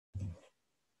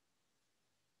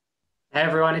Hey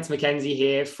everyone, it's Mackenzie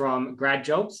here from Grad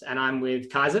Jobs, and I'm with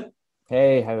Kaizer.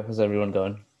 Hey, how's everyone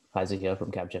going? Kaizer here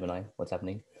from Capgemini. What's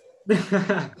happening?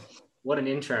 What an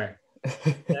intro!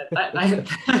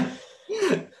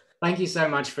 Thank you so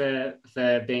much for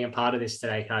being a part of this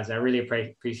today, Kaizer. I really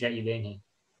appreciate you being here.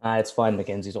 It's fine,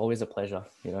 Mackenzie. It's always a pleasure.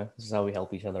 This is how we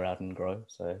help each other out and grow.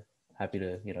 So happy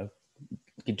to,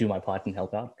 do my part and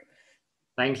help out.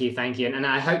 Thank you, and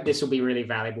I hope this will be really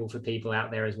valuable for people out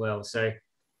there as well. So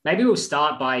maybe we'll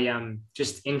start by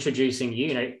just introducing you.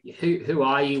 You know, who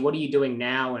are you? What are you doing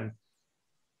now? And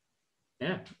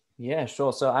yeah, Yeah,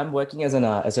 sure. So I'm working as an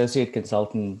associate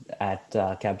consultant at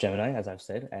Capgemini, as I've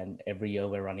said, and every year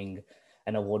we're running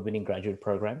an award-winning graduate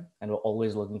program, and we're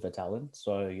always looking for talent.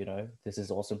 So this is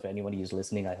awesome for anyone who's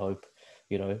listening. I hope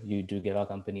you do give our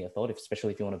company a thought,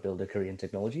 especially if you want to build a career in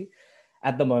technology.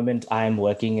 At the moment, I'm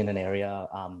working in an area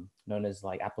known as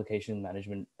like application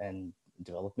management and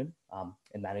development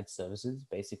and managed services.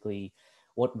 Basically,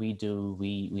 what we do,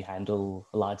 we handle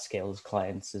large scale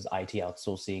clients as IT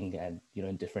outsourcing and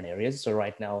in different areas. So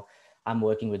right now, I'm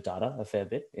working with data a fair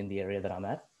bit in the area that I'm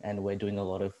at, and we're doing a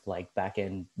lot of like back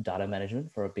end data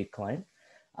management for a big client.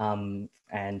 And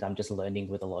I'm just learning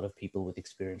with a lot of people with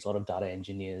experience, a lot of data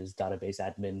engineers, database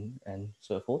admin, and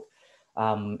so forth.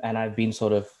 And I've been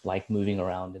sort of like moving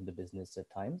around in the business at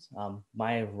times.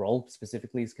 My role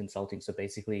specifically is consulting. So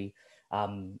basically,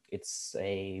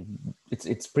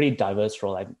 it's pretty diverse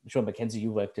role. I'm sure Mackenzie,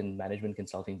 you worked in management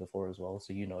consulting before as well,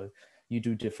 so you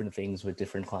do different things with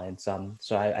different clients.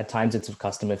 At times it's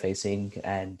customer facing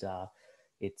and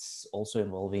it's also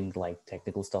involving like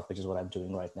technical stuff, which is what I'm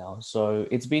doing right now. So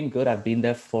it's been good. I've been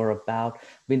there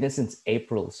been there since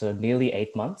April, so nearly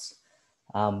 8 months.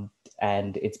 Um,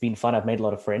 and it's been fun. I've made a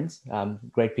lot of friends,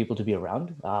 great people to be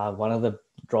around. One of the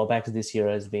drawbacks this year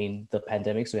has been the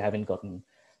pandemic, so we haven't gotten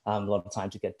a lot of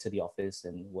time to get to the office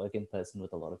and work in person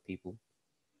with a lot of people.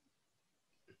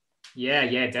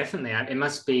 yeah, definitely. It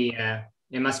must be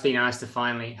nice to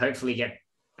finally, hopefully, get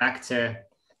back to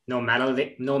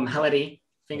normality. Normality.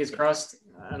 Fingers crossed.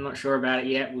 I'm not sure about it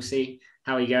yet. We'll see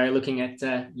how we go. Looking at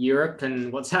Europe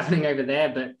and what's happening over there,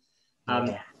 but um,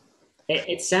 Yeah.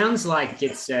 it sounds like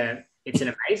it's an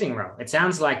amazing role. It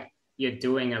sounds like you're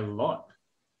doing a lot.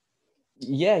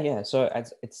 Yeah. So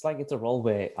it's like it's a role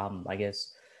where I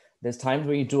guess there's times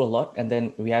where you do a lot, and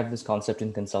then we have this concept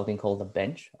in consulting called the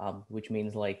bench, which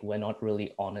means like we're not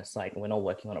really on a site, we're not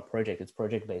working on a project, it's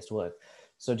project-based work.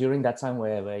 So during that time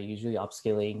where we're usually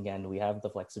upskilling and we have the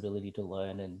flexibility to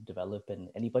learn and develop, and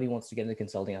anybody wants to get into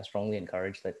consulting, I strongly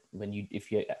encourage that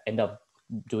if you end up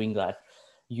doing that,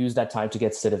 use that time to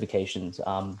get certifications.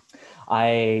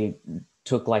 I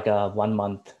took like a 1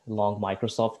 month long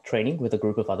Microsoft training with a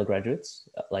group of other graduates,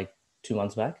 like 2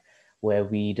 months back, where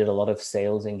we did a lot of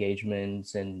sales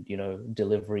engagements and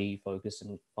delivery focus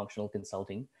and functional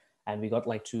consulting, and we got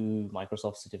like two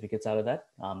Microsoft certificates out of that,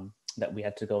 that we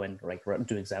had to go and like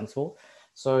do exams for.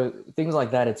 So things like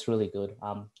that, it's really good.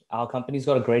 Our company's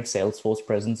got a great Salesforce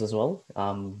presence as well.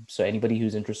 So anybody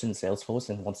who's interested in Salesforce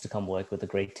and wants to come work with a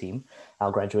great team,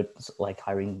 our graduate like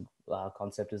hiring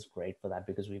concept is great for that,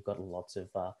 because we've got lots of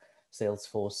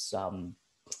Salesforce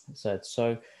certs.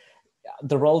 So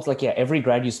the roles, like, yeah, every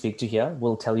grad you speak to here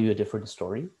will tell you a different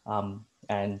story,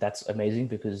 and that's amazing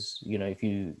because if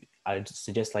you I'd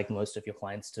suggest like most of your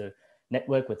clients to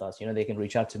network with us. They can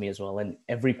reach out to me as well, and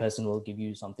every person will give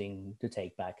you something to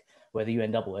take back, whether you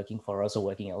end up working for us or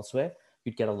working elsewhere.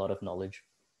 You'd get a lot of knowledge.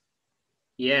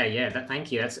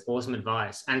 Thank you. That's awesome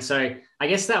advice. And so I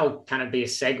guess that will kind of be a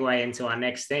segue into our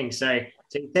next thing. So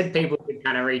you said people could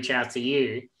kind of reach out to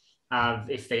you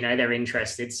if they know they're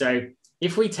interested. So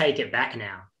if we take it back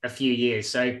now a few years,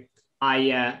 so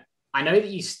I know that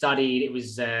you studied. It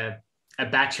was a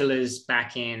bachelor's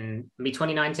back in maybe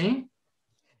 2019.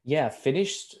 Yeah,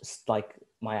 finished like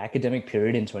my academic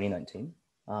period in 2019.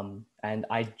 And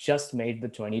I just made the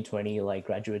 2020 like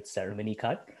graduate ceremony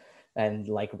cut. And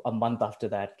like a month after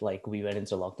that, like we went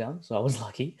into lockdown. So I was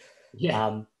lucky.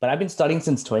 Yeah. But I've been studying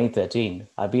since 2013.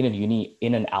 I've been in uni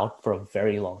in and out for a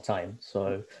very long time.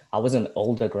 So I was an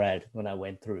older grad when I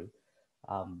went through.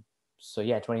 Um, so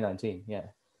yeah, 2019. Yeah.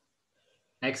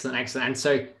 Excellent, excellent. And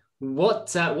so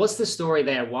what's the story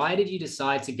there? Why did you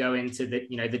decide to go into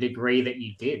the degree that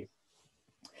you did?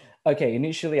 Okay,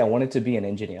 initially I wanted to be an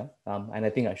engineer, and I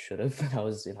think I should have when I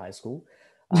was in high school,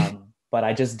 but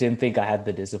I just didn't think I had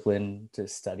the discipline to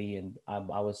study, and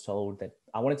I was told that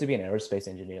I wanted to be an aerospace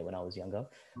engineer when I was younger.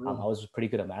 I was pretty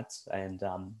good at maths, and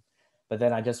but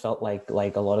then I just felt like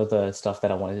a lot of the stuff that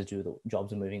I wanted to do, the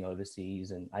jobs are moving overseas,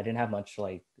 and I didn't have much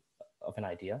like of an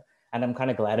idea. And I'm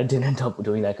kind of glad I didn't end up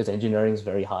doing that because engineering is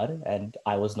very hard. And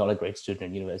I was not a great student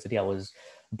in university. I was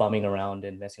bumming around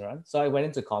and messing around. So I went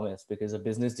into commerce because a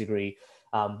business degree,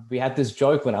 we had this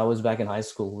joke when I was back in high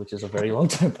school, which is a very long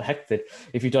time back, that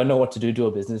if you don't know what to do, do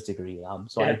a business degree.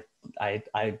 So Yeah.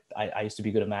 I used to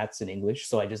be good at maths and English.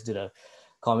 So I just did a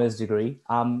commerce degree.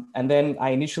 And then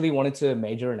I initially wanted to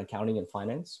major in accounting and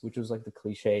finance, which was like the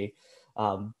cliche,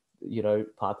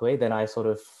 pathway. Then I sort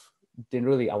of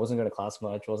I wasn't going to class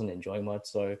much, wasn't enjoying much.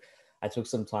 So I took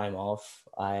some time off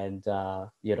and,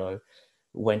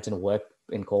 went and worked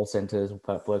in call centers,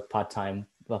 worked part-time,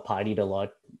 partied a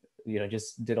lot,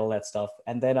 just did all that stuff.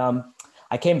 And then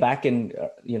I came back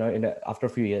after a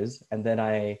few years. And then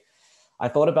I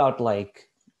thought about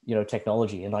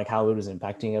technology and like how it was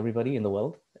impacting everybody in the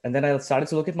world. And then I started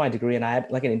to look at my degree and I had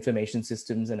like an information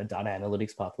systems and a data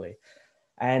analytics pathway.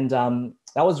 And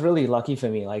that was really lucky for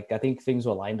me. Like, I think things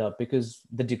were lined up because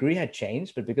the degree had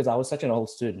changed, but because I was such an old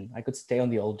student, I could stay on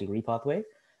the old degree pathway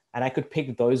and I could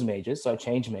pick those majors. So I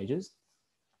changed majors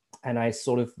and I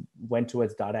sort of went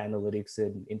towards data analytics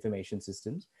and information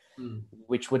systems,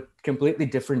 which were completely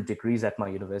different degrees at my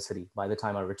university by the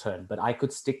time I returned. But I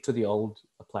could stick to the old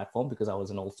platform because I was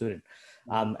an old student.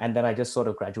 And then I just sort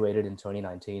of graduated in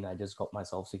 2019. I just got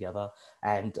myself together.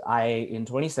 And in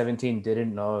 2017,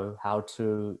 didn't know how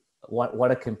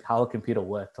a computer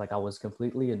worked. Like, I was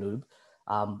completely a noob.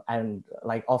 And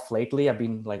like off lately, I've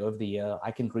been like over the year,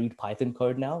 I can read Python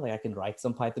code now. Like, I can write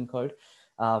some Python code.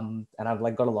 And I've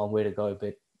like got a long way to go,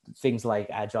 but things like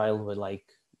agile were like,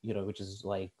 which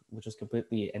is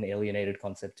completely an alienated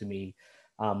concept to me.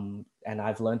 And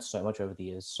I've learned so much over the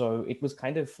years. So it was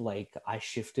kind of like I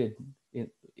shifted in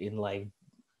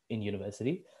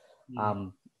university.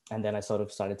 And then I sort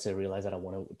of started to realize that I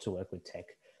wanted to work with tech.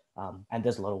 And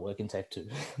there's a lot of work in tech too.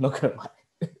 Not gonna lie.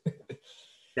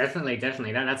 Definitely.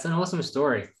 That's an awesome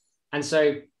story. And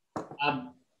so,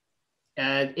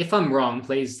 if I'm wrong,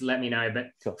 please let me know. But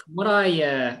Sure. From what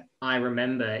I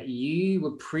remember, you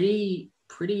were pretty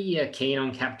keen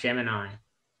on Capgemini.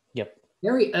 Yep.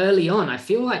 Very early on. I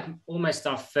feel like almost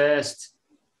our first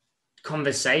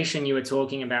conversation, you were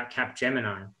talking about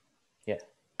Capgemini. Yeah.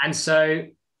 And so,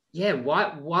 yeah,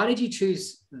 why did you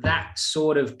choose that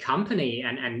sort of company?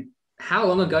 And how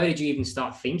long ago did you even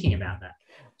start thinking about that?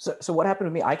 So what happened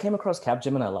to me? I came across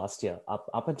Capgemini last year.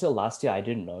 Up until last year, I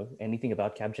didn't know anything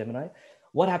about Capgemini.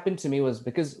 What happened to me was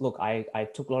because, look, I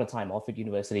took a lot of time off at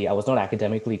university. I was not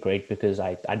academically great because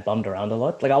I'd bummed around a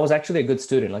lot. Like, I was actually a good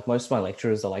student. Like, most of my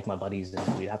lecturers are like my buddies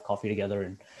and we'd have coffee together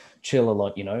and chill a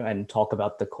lot, and talk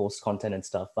about the course content and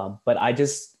stuff. But I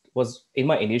just was, in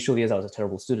my initial years, I was a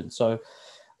terrible student. So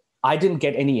I didn't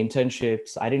get any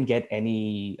internships. I didn't get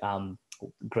any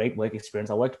great work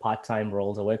experience. I worked part-time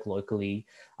roles. I worked locally.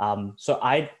 So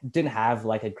I didn't have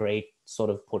like a great sort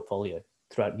of portfolio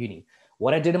throughout uni.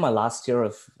 What I did in my last year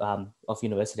of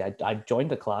university, I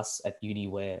joined a class at uni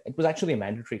where it was actually a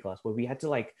mandatory class where we had to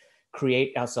like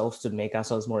create ourselves to make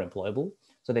ourselves more employable.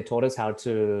 So they taught us how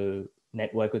to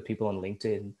network with people on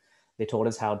LinkedIn. They taught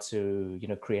us how to,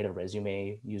 create a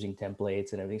resume using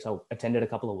templates and everything. So I attended a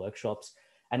couple of workshops.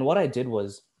 And what I did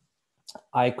was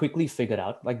I quickly figured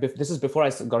out, like, this is before I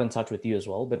got in touch with you as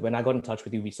well, but when I got in touch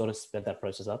with you, we sort of sped that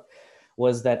process up,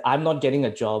 was that I'm not getting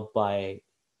a job by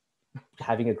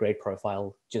having a great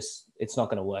profile. Just, it's not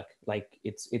going to work. Like,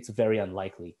 it's very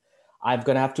unlikely. I'm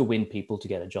going to have to win people to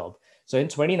get a job. So in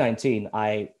 2019,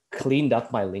 I cleaned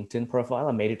up my LinkedIn profile.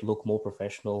 I made it look more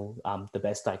professional, the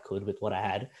best I could with what I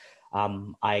had.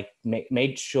 I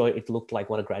made sure it looked like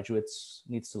what a graduate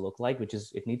needs to look like, which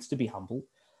is, it needs to be humble.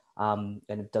 And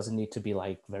it doesn't need to be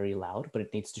like very loud, but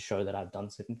it needs to show that I've done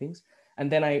certain things.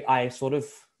 And then I sort of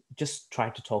just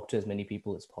tried to talk to as many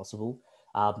people as possible.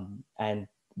 And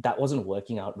that wasn't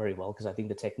working out very well because I think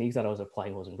the techniques that I was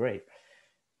applying wasn't great.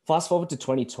 Fast forward to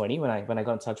 2020, when I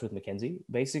got in touch with Mackenzie,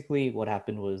 basically what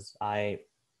happened was I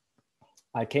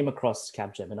came across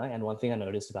Capgemini, and one thing I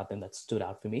noticed about them that stood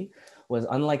out for me was,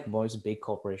 unlike most big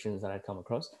corporations that I'd come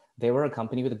across, they were a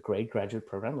company with a great graduate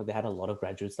program. Like, they had a lot of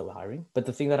graduates that were hiring. But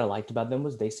the thing that I liked about them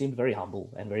was they seemed very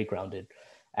humble and very grounded.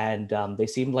 And they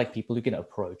seemed like people you can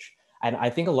approach. And I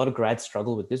think a lot of grads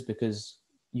struggle with this because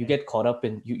you get caught up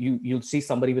in, you'll see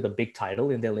somebody with a big title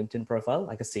in their LinkedIn profile,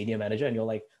 like a senior manager, and you're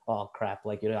like, oh crap,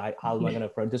 like, how am I going to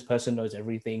approach this person? Knows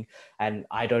everything, and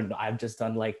I don't know. I've just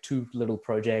done like 2 little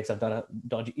projects. I've done a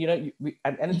dodgy,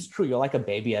 and it's true. You're like a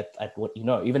baby at what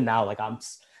even now. Like, I'm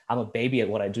a baby at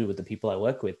what I do with the people I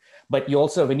work with. But you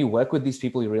also, when you work with these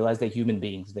people, you realize they're human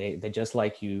beings. They're just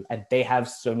like you, and they have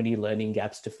so many learning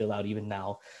gaps to fill out even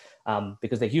now,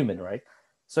 because they're human, right?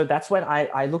 So that's when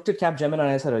I looked at Capgemini and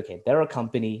I said, okay, they're a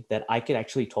company that I could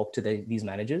actually talk to these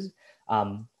managers.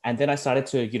 And then I started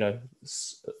to,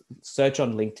 search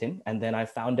on LinkedIn, and then I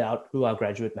found out who our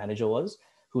graduate manager was,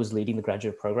 who was leading the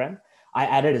graduate program. I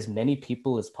added as many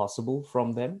people as possible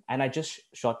from them, and I just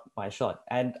shot my shot.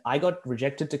 And I got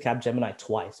rejected to Capgemini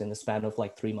twice in the span of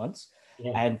like 3 months.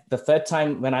 Yeah. And the third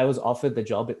time when I was offered the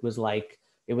job, it was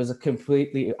a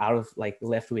completely out of like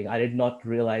left wing. I did not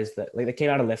realize that, like, they came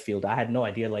out of left field. I had no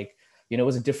idea, like, it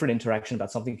was a different interaction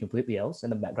about something completely else.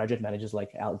 And the graduate manager's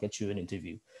like, I'll get you an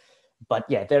interview. But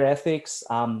yeah, their ethics.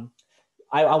 I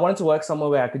wanted to work somewhere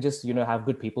where I could just, have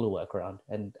good people to work around,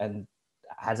 and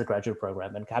has a graduate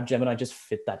program, and Capgemini just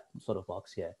fit that sort of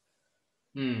box. Yeah.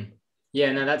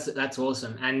 Yeah, no, that's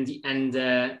awesome. And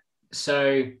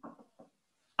so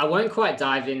I won't quite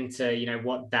dive into,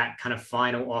 what that kind of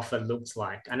final offer looked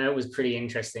like. I know it was pretty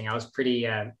interesting. I was pretty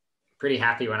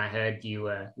happy when I heard you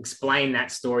explain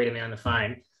that story to me on the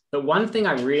phone. But one thing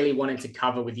I really wanted to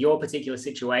cover with your particular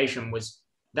situation was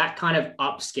that kind of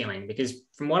upskilling, because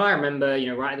from what I remember,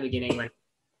 right at the beginning when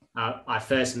I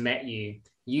first met you,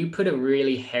 you put a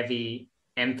really heavy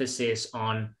emphasis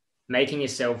on making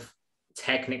yourself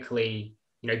technically,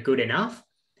 good enough.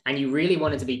 And you really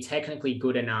wanted to be technically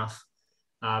good enough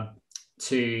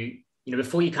to,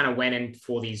 before you kind of went in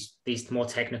for these more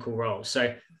technical roles.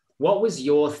 So what was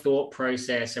your thought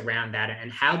process around that, and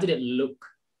how did it look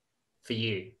for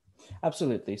you?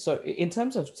 Absolutely. So in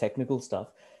terms of technical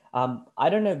stuff, I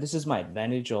don't know if this is my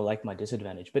advantage or like my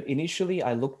disadvantage, but initially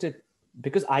I looked at,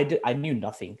 because I knew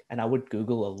nothing, and I would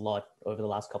Google a lot over the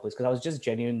last couple of years because I was just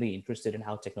genuinely interested in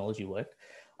how technology worked.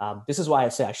 This is why I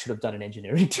say I should have done an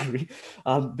engineering degree,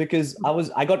 because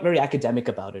I got very academic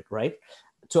about it, right?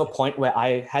 To a point where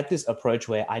I had this approach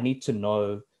where I need to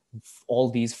know all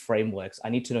these frameworks. I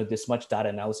need to know this much data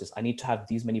analysis. I need to have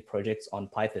these many projects on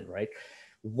Python, right?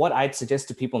 What I'd suggest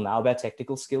to people now about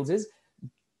technical skills is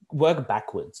work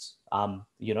backwards.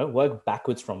 Work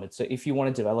backwards from it. So if you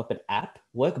want to develop an app,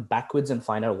 work backwards and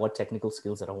find out what technical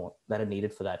skills that are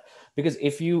needed for that. Because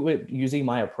if you were using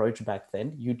my approach back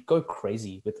then, you'd go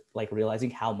crazy with like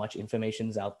realizing how much information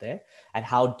is out there and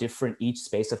how different each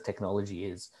space of technology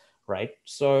is, right?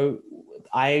 So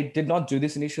I did not do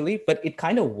this initially, but it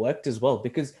kind of worked as well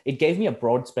because it gave me a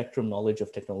broad spectrum knowledge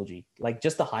of technology, like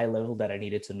just the high level that I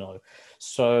needed to know.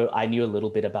 So I knew a little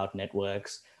bit about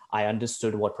networks. I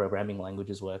understood what programming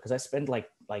languages were because I spent like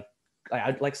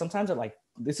sometimes at like,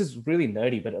 this is really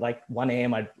nerdy, but at like 1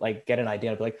 a.m. I'd like get an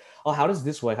idea. I'd be like, oh, how does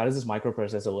this work? How does this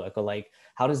microprocessor work? Or like,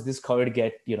 how does this code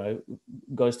get,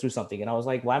 goes through something? And I was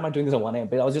like, why am I doing this at 1 a.m.?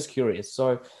 But I was just curious.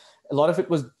 So a lot of it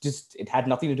was just, it had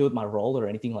nothing to do with my role or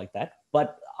anything like that.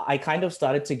 But I kind of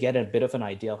started to get a bit of an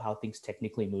idea of how things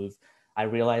technically move. I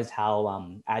realized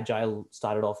how Agile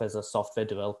started off as a software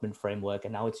development framework,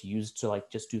 and now it's used to like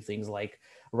just do things like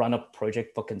run a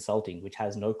project for consulting, which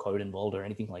has no code involved or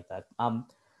anything like that.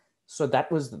 So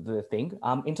that was the thing.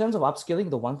 In terms of upskilling,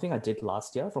 the one thing I did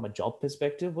last year from a job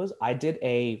perspective was I did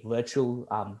a virtual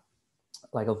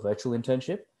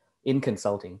internship in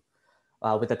consulting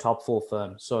with a top 4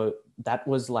 firm. So that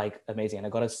was like amazing. And I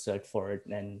got a cert for it.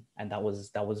 And that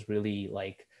was really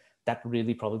like, that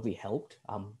really probably helped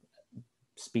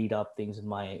speed up things in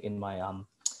my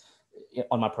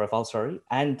on my profile, sorry.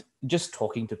 And just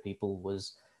talking to people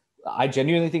was, I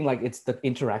genuinely think like it's the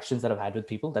interactions that I've had with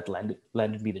people that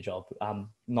landed me the job,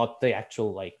 not the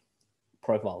actual like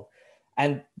profile.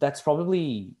 And that's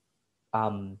probably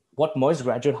what most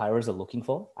graduate hirers are looking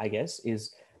for, I guess,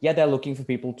 is, yeah, they're looking for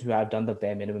people to have done the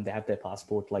bare minimum. They have their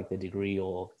passport, like their degree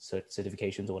or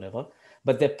certifications or whatever,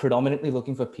 but they're predominantly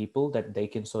looking for people that they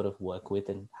can sort of work with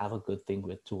and have a good thing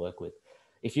with to work with.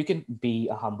 If you can be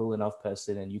a humble enough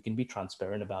person and you can be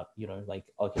transparent about, like,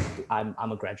 okay, I'm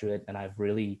a graduate and I've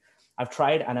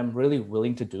tried and I'm really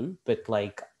willing to do, but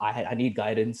like I need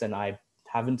guidance and I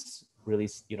haven't really,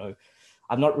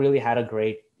 I've not really had a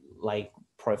great like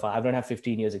profile. I don't have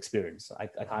 15 years experience. I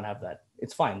can't have that.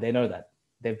 It's fine. They know that.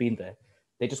 They've been there.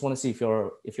 They just want to see if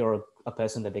you're a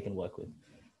person that they can work with.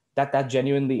 That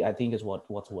genuinely, I think, is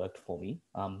what's worked for me.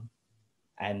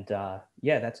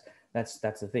 Yeah,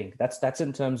 that's the thing. That's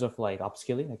in terms of like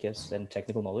upskilling, I guess, and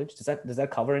technical knowledge. Does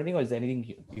that cover anything, or is there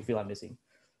anything you feel I'm missing?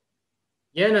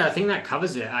 Yeah, no, I think that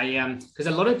covers it. Because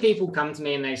a lot of people come to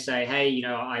me and they say, hey,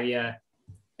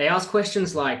 they ask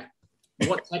questions like,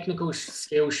 what technical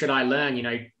skills should I learn?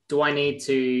 Do I need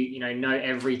to, know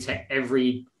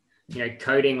every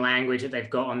coding language that they've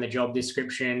got on the job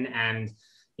description? And,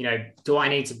 how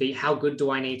good do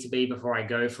I need to be before I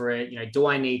go for it? Do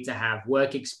I need to have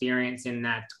work experience in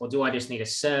that? Or do I just need a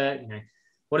cert?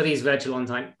 What are these virtual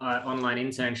online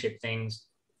internship things?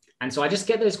 And so I just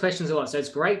get those questions a lot. So it's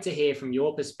great to hear from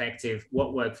your perspective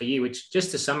what worked for you, which,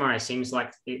 just to summarize, seems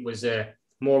like it was a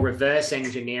more reverse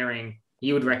engineering.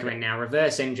 You would recommend now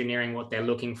reverse engineering what they're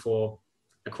looking for,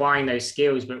 acquiring those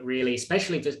skills, but really,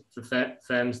 especially for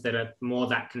firms that are more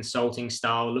that consulting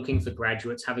style, looking for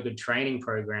graduates, have a good training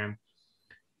program,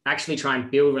 actually try and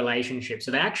build relationships.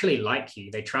 So they actually like you,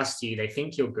 they trust you, they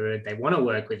think you're good, they want to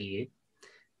work with you.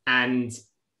 And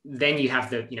then you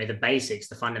have the basics,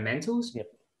 the fundamentals. Yep.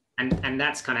 And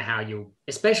that's kind of how you'll,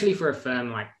 especially for a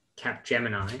firm like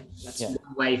Capgemini, that's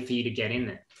one way for you to get in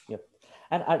there. Yep.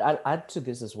 And I'd add to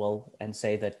this as well and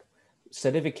say that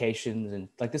certifications, and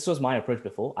like, this was my approach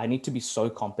before. I need to be so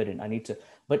competent.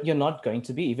 But you're not going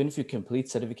to be, even if you complete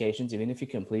certifications, even if you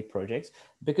complete projects,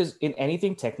 because in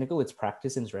anything technical, it's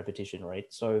practice and it's repetition, right?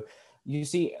 So you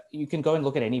see, you can go and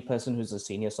look at any person who's a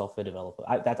senior software developer.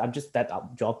 That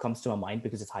job comes to my mind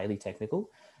because it's highly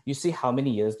technical. You see how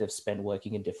many years they've spent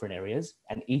working in different areas,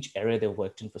 and each area they've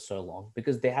worked in for so long,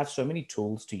 because they have so many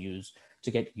tools to use,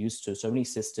 to get used to, so many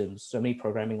systems, so many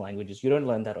programming languages. You don't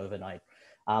learn that overnight.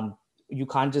 You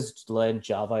can't just learn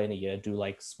Java in a year, do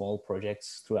like small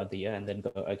projects throughout the year and then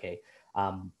go, okay,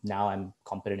 now I'm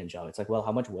competent in Java. It's like, well,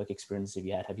 how much work experience have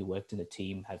you had? Have you worked in a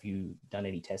team? Have you done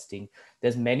any testing?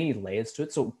 There's many layers to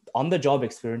it. So on the job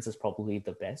experience is probably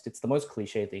the best. It's the most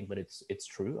cliche thing, but it's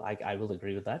true. I will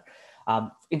agree with that.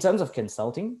 In terms of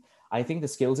consulting, I think the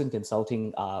skills in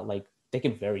consulting are like, they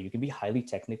can vary. You can be highly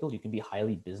technical, you can be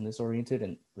highly business oriented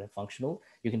and functional.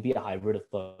 You can be a hybrid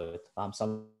of both.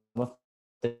 Some of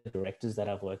the directors that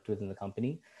I've worked with in the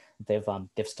company, they've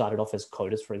started off as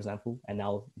coders, for example, and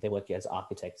now they work as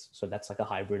architects. So that's like a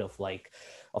hybrid of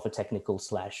a technical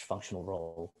 / functional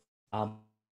role.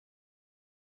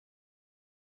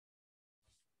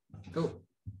 Cool.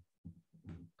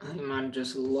 I might have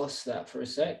just lost that for a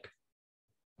sec.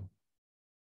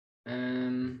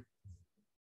 Can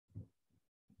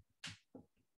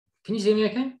you see me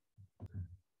okay?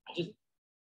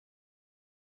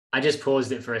 I just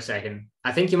paused it for a second.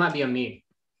 I think you might be on mute.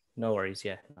 No worries.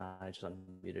 Yeah, I just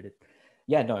unmuted it.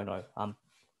 Yeah, no.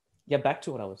 Yeah, back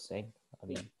to what I was saying. I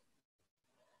mean,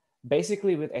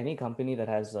 basically, with any company that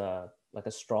has like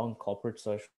a strong corporate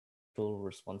social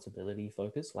responsibility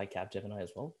focus, like Capgemini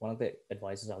as well, one of the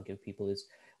advices I'll give people is,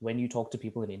 when you talk to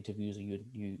people in interviews, or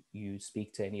you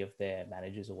speak to any of their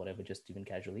managers or whatever, just even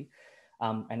casually,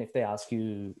 and if they ask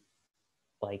you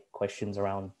like questions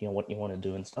around what you want to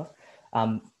do and stuff,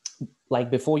 like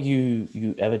before you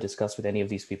ever discuss with any of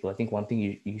these people, I think one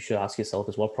thing you should ask yourself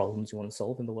is what problems you want to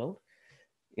solve in the world.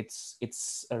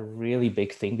 It's a really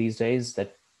big thing these days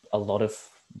that a lot of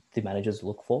the managers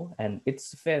look for, and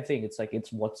it's a fair thing. It's like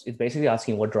it's basically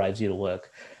asking what drives you to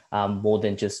work, more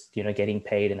than just getting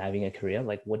paid and having a career.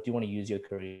 Like, what do you want to use your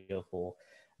career for?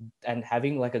 And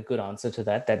having like a good answer to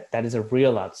that is a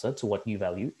real answer to what you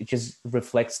value. It just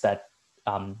reflects that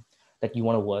that you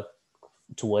want to work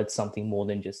towards something more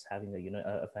than just having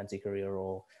a fancy career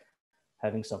or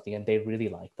having something. And they really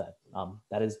like that.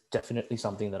 That is definitely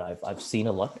something that I've seen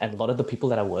a lot, and a lot of the people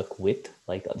that I work with,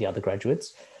 like the other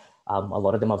graduates, a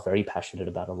lot of them are very passionate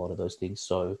about a lot of those things.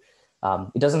 So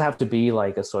it doesn't have to be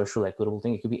like a social equitable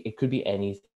thing. It could be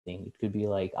anything. It could be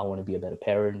like, I want to be a better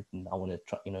parent, and I want to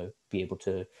try, be able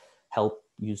to help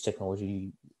use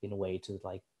technology in a way to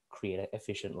like create an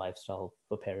efficient lifestyle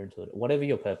for parenthood, whatever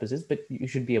your purpose is. But you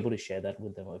should be able to share that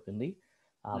with them openly.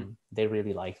 They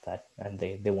really like that, and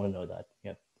they want to know that.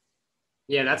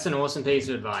 Yeah, that's an awesome piece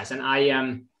of advice.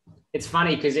 And it's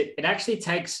funny because it actually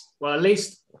takes, well, at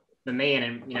least for me,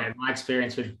 and my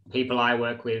experience with people I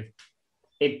work with,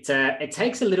 it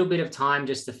takes a little bit of time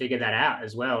just to figure that out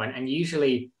as well. And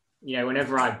usually,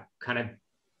 whenever I kind of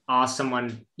ask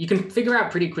someone, you can figure out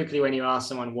pretty quickly when you ask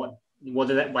someone what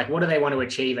do they want to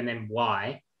achieve, and then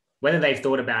why, whether they've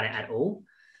thought about it at all.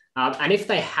 And if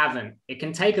they haven't, it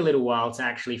can take a little while to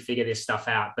actually figure this stuff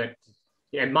out. But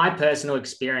my personal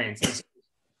experience is,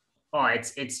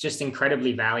 it's just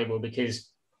incredibly valuable,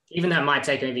 because even though it might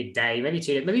take maybe a day, maybe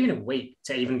 2 days, maybe even a week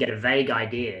to even get a vague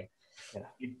idea,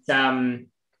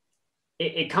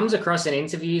 it comes across in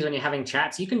interviews when you're having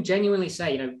chats. You can genuinely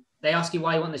say, they ask you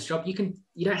why you want this job. You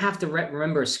don't have to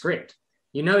remember a script.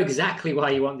 You know exactly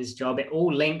why you want this job. It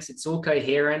all links. It's all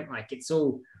coherent. Like, it's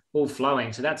all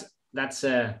flowing. So that's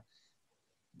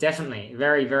definitely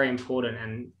very, very important.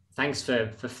 And thanks for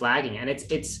flagging. And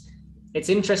it's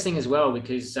interesting as well,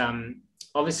 because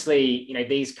obviously,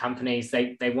 these companies,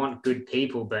 they want good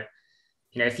people, but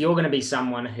if you're going to be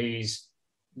someone who's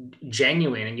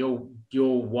genuine and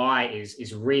your why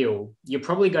is real, you're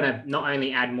probably going to not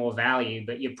only add more value,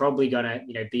 but you're probably going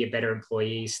to be a better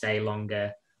employee, stay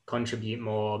longer, contribute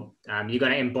more. You're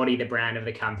going to embody the brand of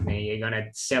the company. You're going to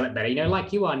sell it better,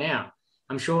 like you are now.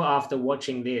 I'm sure after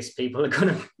watching this, people are going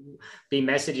to be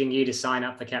messaging you to sign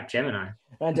up for Capgemini.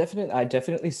 I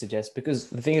definitely suggest, because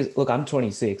the thing is, look, I'm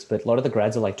 26, but a lot of the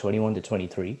grads are like 21 to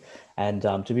 23. And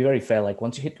to be very fair, like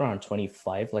once you hit around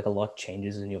 25, like a lot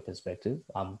changes in your perspective.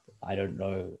 I don't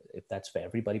know if that's for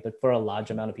everybody, but for a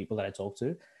large amount of people that I talk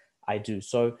to, I do.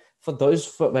 So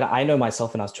but I know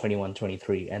myself when I was 21,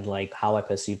 23, and like how I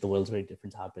perceive the world is very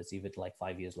different to how I perceive it like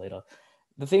 5 years later.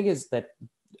 The thing is that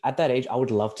at that age, I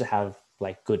would love to have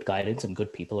like good guidance and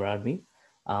good people around me.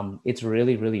 It's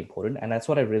really, really important. And that's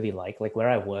what I really like. Like where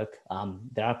I work,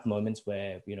 there are moments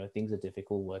where, things are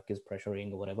difficult, work is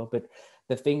pressuring or whatever. But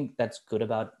the thing that's good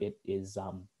about it is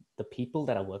the people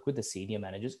that I work with, the senior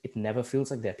managers, it never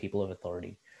feels like they're people of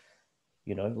authority.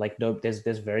 Like no, there's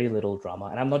very little drama.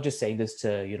 And I'm not just saying this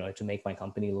to make my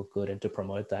company look good and to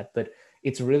promote that, but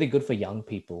it's really good for young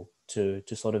people to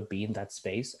sort of be in that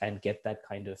space and get that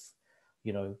kind of,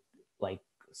 like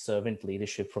servant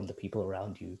leadership from the people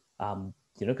around you.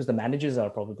 Because the managers are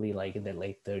probably like in their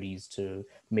late 30s to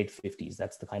mid 50s.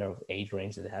 That's the kind of age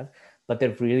range that they have, but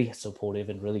they're really supportive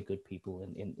and really good people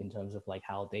in terms of like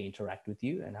how they interact with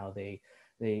you and how they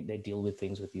deal with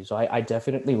things with you. So I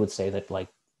definitely would say that like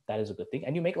that is a good thing.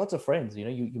 And you make lots of friends, you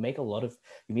meet a lot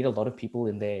of people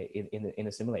in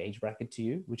a similar age bracket to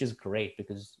you, which is great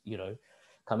because,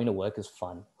 coming to work is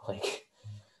fun. Like,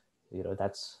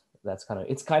 that's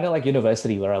it's kind of like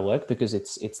university where I work, because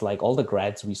it's like all the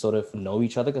grads, we sort of know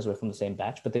each other because we're from the same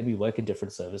batch, but then we work in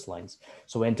different service lines.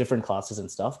 So we're in different classes and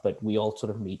stuff, but we all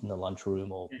sort of meet in the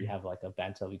lunchroom, or we have like a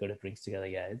banter, we go to drinks together.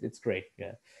 Yeah, it's great.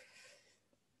 Yeah.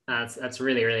 That's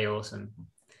really, really awesome.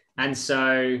 And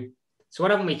so what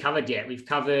haven't we covered yet? We've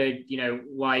covered,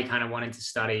 why you kind of wanted to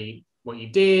study what you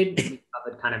did. We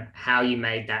covered kind of how you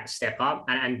made that step up.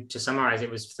 And to summarize, it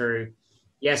was through,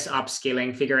 yes,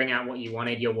 upskilling, figuring out what you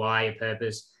wanted, your why, your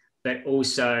purpose, but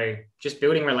also just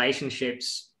building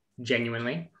relationships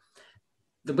genuinely.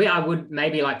 The bit I would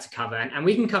maybe like to cover, and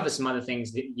we can cover some other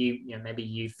things that maybe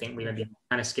you think we maybe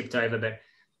kind of skipped over, but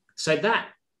so that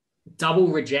double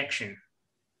rejection,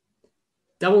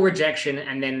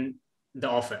 and then the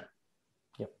offer.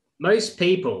 Yep. Most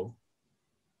people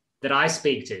that I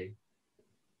speak to,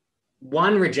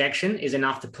 one rejection is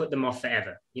enough to put them off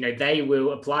forever. They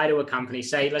will apply to a company,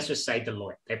 let's just say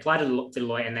Deloitte. They apply to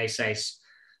Deloitte and they say,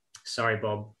 sorry,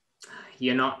 Bob,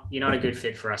 you're not a good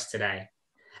fit for us today.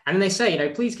 And then they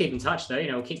say, please keep in touch though,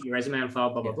 we'll keep your resume on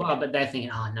file, blah, blah, blah. But they're thinking,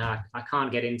 oh no, I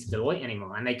can't get into Deloitte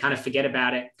anymore. And they kind of forget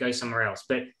about it, go somewhere else.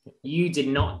 But you did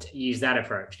not use that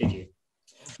approach, did you?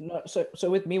 No, so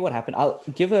with me, what happened? I'll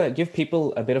give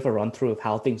people a bit of a run through of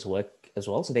how things work as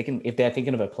well, so they can, if they're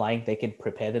thinking of applying, they can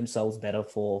prepare themselves better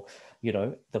for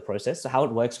the process. So how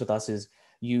it works with us is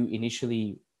you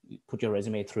initially put your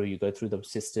resume through, you go through the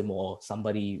system, or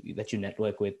somebody that you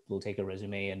network with will take a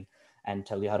resume and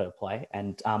tell you how to apply.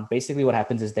 And basically what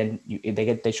happens is then they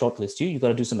shortlist you. You've got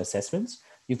to do some assessments.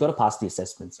 You've got to pass the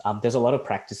assessments. There's a lot of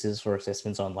practices for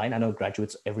assessments online. I know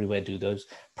graduates everywhere do those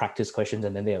practice questions,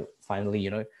 and then they finally,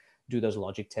 do those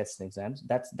logic tests and exams.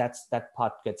 That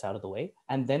part gets out of the way.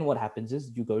 And then what happens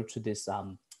is you go to this,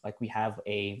 like we have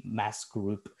a mass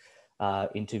group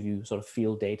interview, sort of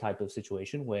field day type of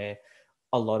situation, where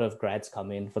a lot of grads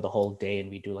come in for the whole day, and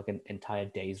we do like an entire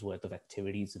day's worth of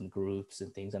activities and groups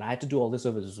and things. And I had to do all this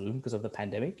over Zoom because of the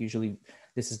pandemic. Usually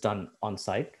this is done on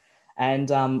site.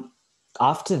 And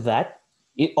after that,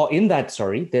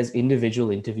 there's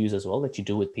individual interviews as well that you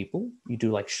do with people. You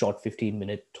do like short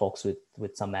 15-minute talks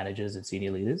with some managers and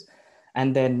senior leaders.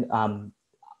 And then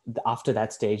after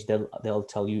that stage, they'll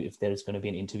tell you if there's going to be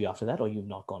an interview after that, or you've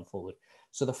not gone forward.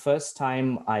 So the first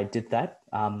time I did that,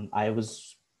 I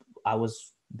was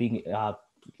being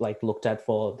like looked at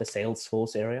for the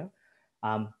Salesforce area.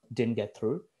 Didn't get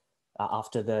through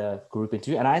after the group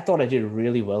interview. And I thought I did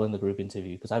really well in the group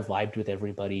interview because I vibed with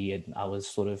everybody, and I was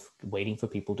sort of waiting for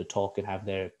people to talk and have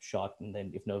their shot. And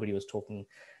then if nobody was talking,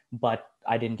 but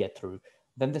I didn't get through.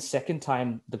 Then the second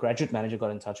time, the graduate manager got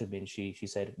in touch with me, and she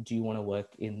said, do you want to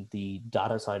work in the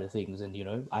data side of things? And,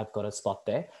 I've got a spot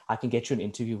there. I can get you an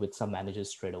interview with some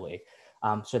managers straight away.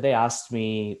 So they asked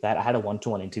me that. I had a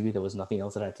one-to-one interview. There was nothing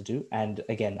else that I had to do. And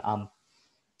again,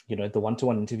 the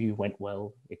one-to-one interview went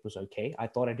well. It was okay. I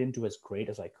thought I didn't do as great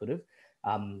as I could have.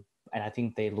 And I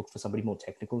think they looked for somebody more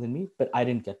technical than me, but I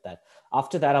didn't get that.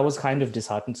 After that, I was kind of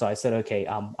disheartened. So I said, okay,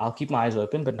 I'll keep my eyes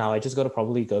open, but now I just got to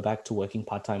probably go back to working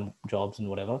part-time jobs and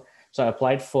whatever. So I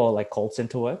applied for like call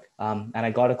center work. And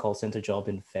I got a call center job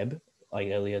in Feb, like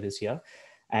earlier this year.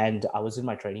 And I was in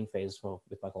my training phase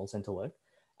with my call center work.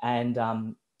 And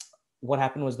what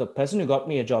happened was the person who got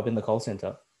me a job in the call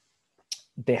center,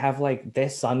 they have like their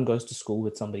son goes to school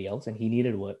with somebody else and he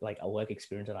needed work, like a work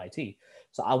experience in IT.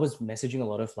 So I was messaging a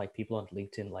lot of like people on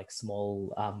LinkedIn, like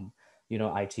small,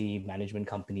 IT management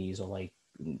companies or like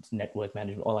network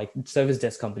management or like service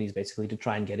desk companies basically to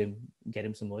try and get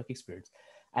him some work experience.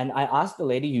 And I asked the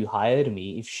lady who hired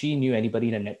me if she knew anybody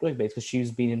in a network base because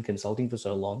she's been in consulting for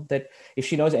so long that if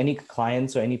she knows any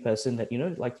clients or any person that,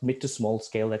 like mid to small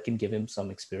scale that can give him some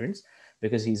experience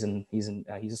because he's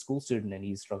a school student and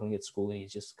he's struggling at school and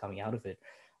he's just coming out of it.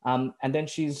 And then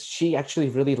she actually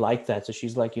really liked that. So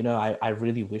she's like, I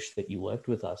really wish that you worked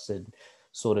with us and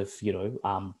sort of,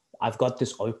 I've got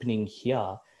this opening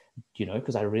here,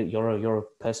 because you're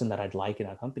a person that I'd like in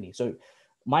our company. So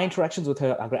my interactions with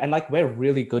her are great. And like we're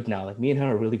really good now. Like me and her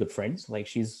are really good friends. Like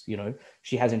she's,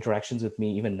 she has interactions with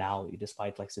me even now,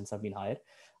 despite like since I've been hired.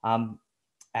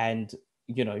 And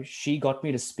she got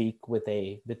me to speak with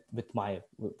my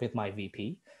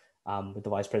VP, with the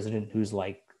vice president, who's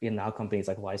like in our company, it's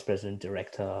like vice president,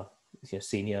 director,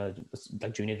 senior,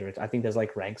 like junior director. I think there's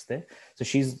like ranks there. So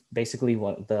she's basically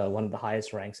one of the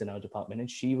highest ranks in our department, and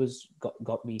she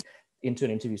got me into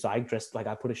an interview. So I dressed like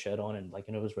I put a shirt on and like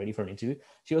was ready for an interview.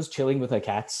 She was chilling with her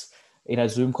cats in a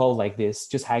Zoom call like this,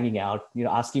 just hanging out,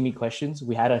 asking me questions.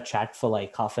 We had a chat for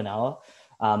like half an hour,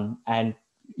 and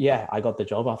yeah, I got the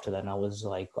job after that, and I was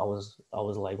like,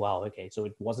 wow, okay. So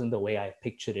it wasn't the way I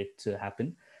pictured it to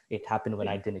happen. It happened when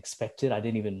I didn't expect it. I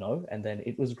didn't even know, and then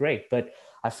it was great. But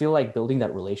I feel like building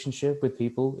that relationship with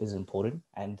people is important.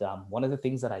 And one of the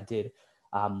things that I did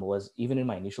was even in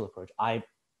my initial approach, I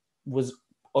was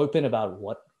open about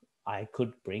what I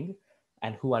could bring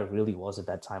and who I really was at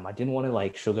that time. I didn't want to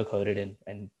like sugarcoat it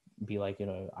and be like,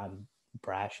 I'm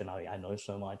brash and I know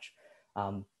so much.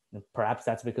 Perhaps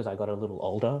that's because I got a little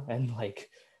older and like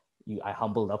I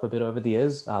humbled up a bit over the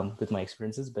years with my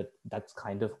experiences, but that's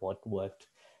kind of what worked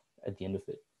at the end of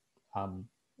it.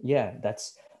 Yeah,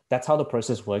 that's how the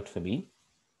process worked for me.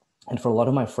 And for a lot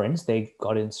of my friends, they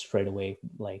got in straight away,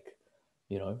 like,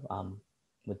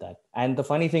 with that. And the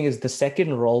funny thing is the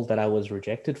second role that I was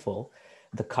rejected for,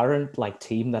 the current like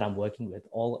team that I'm working with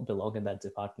all belong in that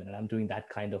department. And I'm doing that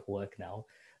kind of work now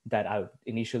that I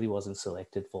initially wasn't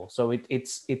selected for. So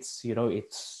it's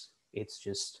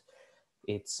just,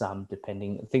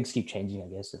 depending, things keep changing, I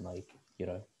guess. And like,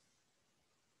 you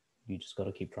just got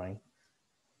to keep trying.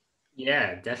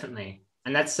 Yeah, definitely.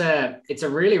 And it's a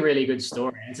really, really good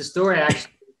story. It's a story I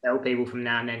actually tell people from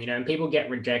now and then, and people get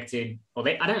rejected, or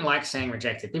I don't like saying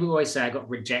rejected. People always say I got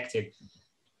rejected.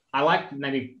 I like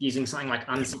maybe using something like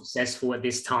unsuccessful at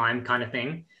this time kind of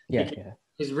thing. Yeah, yeah.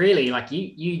 Because really, like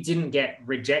you didn't get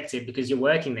rejected because you're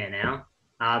working there now.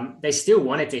 They still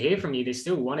wanted to hear from you. They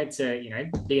still wanted to,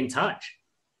 be in touch.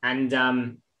 And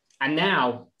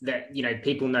now that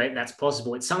people know that's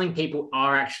possible, it's something people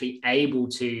are actually able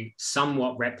to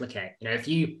somewhat replicate. If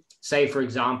you say, for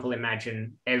example,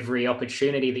 imagine every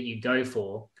opportunity that you go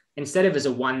for, instead of as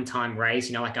a one-time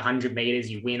race, like 100 meters,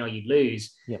 you win or you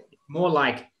lose. Yep. More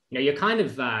like you're kind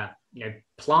of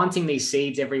planting these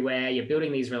seeds everywhere. You're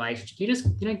building these relationships. You're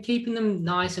just keeping them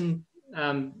nice and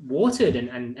watered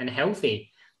and healthy.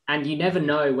 And you never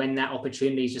know when that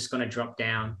opportunity is just going to drop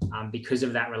down because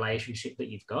of that relationship that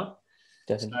you've got.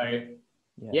 Definitely.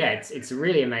 So yeah, it's a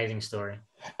really amazing story.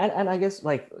 And I guess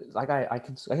like I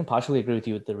can partially agree with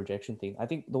you with the rejection thing. I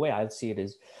think the way I see it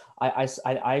is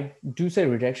I do say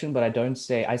rejection, but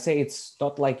I say it's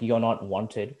not like you're not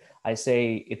wanted. I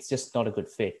say it's just not a good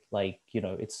fit. Like,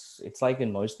 it's like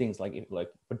in most things, like like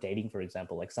for dating, for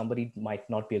example, like somebody might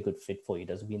not be a good fit for you.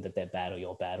 Doesn't mean that they're bad or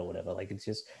you're bad or whatever. Like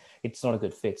it's not a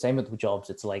good fit. Same with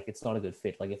jobs. It's like it's not a good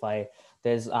fit. Like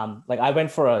there's like I went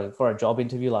for a job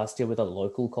interview last year with a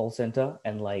local call center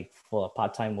and like for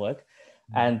part-time work,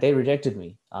 and they rejected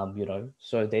me,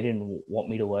 so they didn't want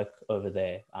me to work over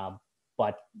there.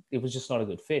 But it was just not a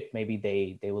good fit. Maybe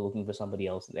they were looking for somebody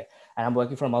else there. And I'm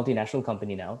working for a multinational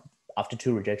company now. After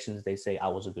 2 rejections, they say I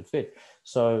was a good fit.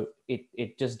 So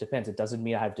it just depends. It doesn't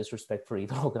mean I have disrespect for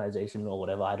either organization or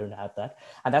whatever. I don't have that.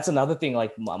 And that's another thing,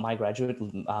 like my graduate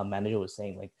manager was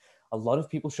saying, like a lot of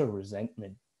people show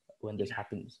resentment when this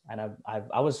happens. And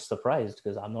I was surprised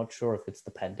because I'm not sure if it's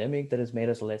the pandemic that has made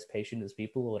us less patient as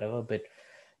people or whatever, but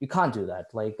you can't do that.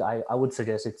 Like I would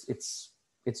suggest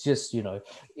it's just,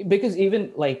 because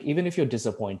even if you're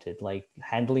disappointed, like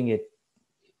handling it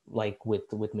like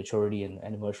with maturity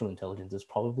and emotional intelligence is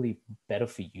probably better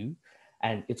for you.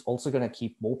 And it's also going to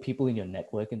keep more people in your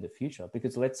network in the future,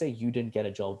 because let's say you didn't get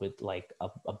a job with like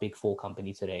a big 4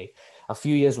 company today. A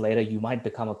few years later, you might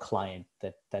become a client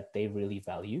that they really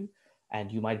value.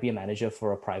 and you might be a manager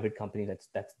for a private company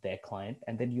that's their client,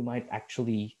 and then you might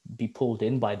actually be pulled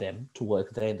in by them to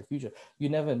work there in the future. You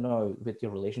never know with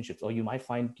your relationships, or you might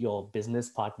find your business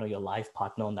partner, your life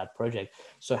partner on that project.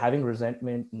 So having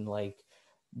resentment and like,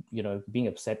 you know, being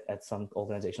upset at some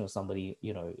organization or somebody,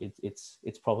 you know, it's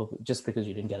probably just because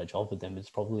you didn't get a job with them, it's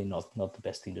probably not the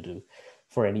best thing to do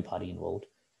for any party involved.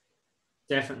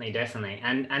 Definitely, definitely.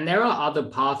 And there are other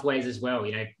pathways as well.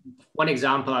 You know, one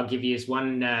example I'll give you is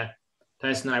one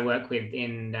person I work with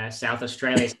in South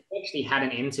Australia. He actually had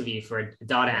an interview for a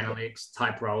data analytics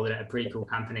type role at a pretty cool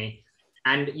company.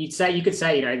 And you could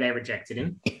say, you know, they rejected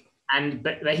him.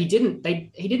 But he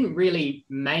didn't really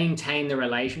maintain the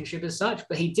relationship as such,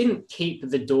 but he didn't keep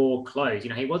the door closed. You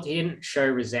know, he didn't show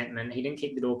resentment. He didn't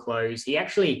keep the door closed. He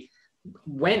actually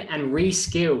went and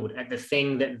reskilled at the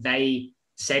thing that they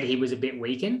said he was a bit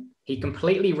weak in. He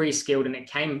completely reskilled, and it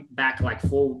came back like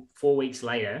four weeks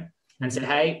later and said,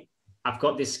 "Hey, I've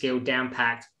got this skill down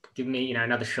packed. Give me, you know,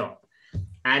 another shot."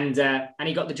 And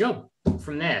he got the job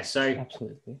from there. So,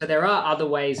 Absolutely. So there are other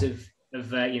ways of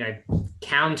you know,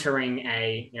 countering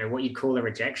a, you know, what you call a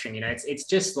rejection. You know, it's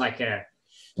just like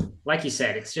you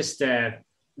said, it's just that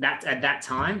at that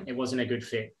time it wasn't a good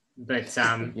fit. But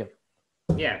Yep.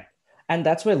 Yeah. And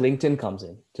that's where LinkedIn comes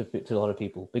in to a lot of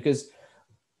people, because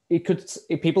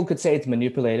people could say it's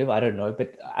manipulative. I don't know,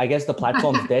 but I guess the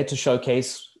platform's there to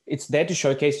showcase. It's there to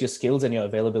showcase your skills and your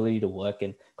availability to work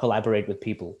and collaborate with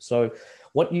people. So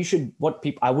what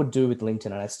I would do with LinkedIn,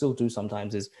 and I still do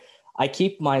sometimes, is I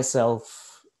keep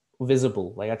myself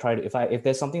visible. Like I try to, if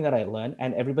there's something that I learn,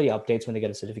 and everybody updates when they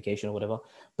get a certification or whatever,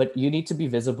 but you need to be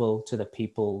visible to the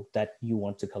people that you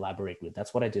want to collaborate with.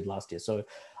 That's what I did last year. So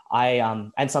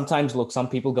and sometimes look, some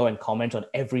people go and comment on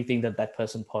everything that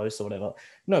person posts or whatever.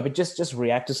 No, but just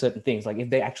react to certain things. Like if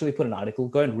they actually put an article,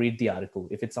 go and read the article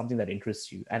if it's something that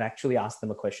interests you, and actually ask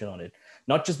them a question on it.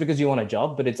 Not just because you want a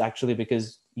job, but it's actually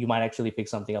because you might actually pick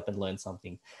something up and learn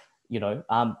something. You know,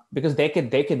 because they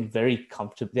can very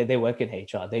comfortable. They work in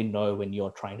HR. They know when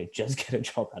you're trying to just get a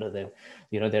job out of them.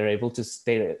 You know, they're able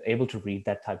to read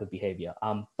that type of behavior.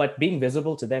 But being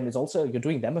visible to them is also, you're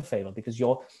doing them a favor, because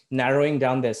you're narrowing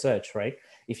down their search, right?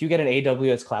 If you get an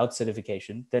AWS cloud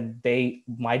certification, then they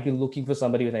might be looking for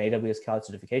somebody with an AWS cloud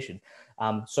certification.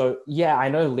 So yeah, I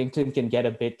know LinkedIn can get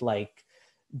a bit like,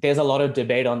 there's a lot of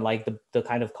debate on like the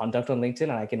kind of conduct on LinkedIn,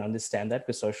 and I can understand that,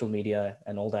 because social media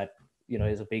and all that, you know,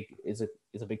 is a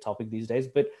big topic these days.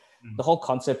 But the whole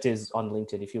concept is on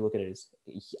LinkedIn, if you look at it,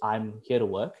 is I'm here to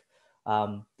work.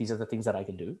 These are the things that I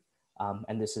can do.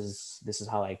 And this is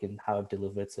how I've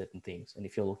delivered certain things. And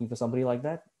if you're looking for somebody like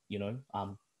that, you know,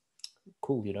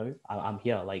 cool, you know, I'm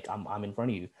here, like I'm in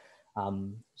front of you.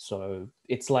 So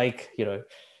it's like, you know,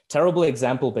 terrible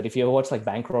example, but if you ever watch like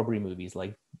bank robbery movies,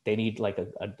 like they need like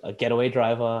a getaway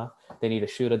driver, they need a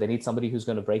shooter, they need somebody who's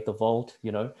going to break the vault,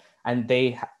 you know. And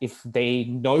if they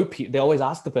know, they always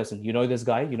ask the person, you know, this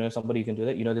guy, you know, somebody who can do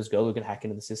that, you know, this girl who can hack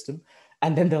into the system.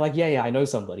 And then they're like, yeah, I know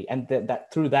somebody. And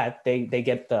that through that, they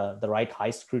get the right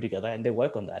heist crew together, and they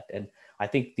work on that. And I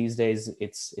think these days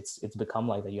it's become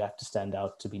like that. You have to stand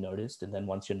out to be noticed. And then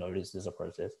once you're noticed, there's a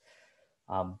process.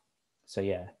 So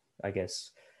yeah, I guess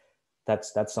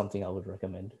that's something I would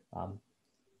recommend,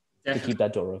 to keep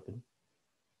that door open.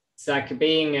 It's like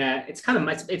being, it's kind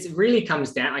of, it really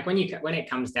comes down, like when it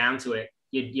comes down to it,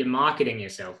 you're marketing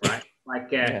yourself, right?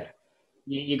 Like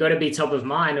you got to be top of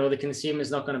mind, or the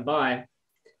consumer's not going to buy.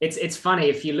 It's funny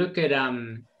if you look at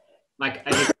like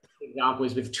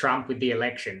examples with Trump with the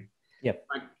election. Yep.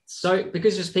 Like, so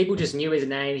because just people just knew his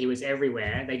name, he was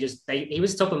everywhere. He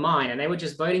was top of mind, and they were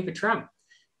just voting for Trump.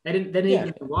 They didn't even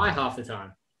know why half the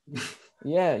time.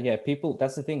 yeah. People.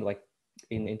 That's the thing. Like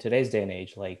in today's day and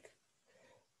age, like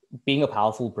being a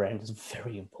powerful brand is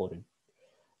very important.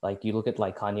 Like you look at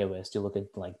like Kanye West, you look at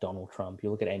like Donald Trump,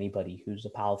 you look at anybody who's a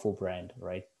powerful brand,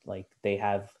 right? Like they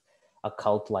have a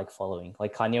cult like following.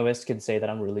 Like Kanye West can say that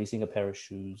I'm releasing a pair of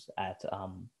shoes at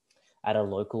a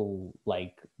local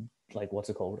like what's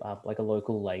it called? Like a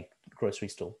local like grocery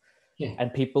store. Yeah.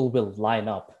 And people will line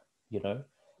up, you know.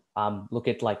 Look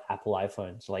at like Apple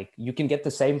iPhones. Like you can get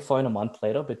the same phone a month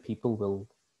later, but people will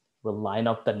line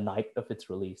up the night of its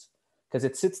release because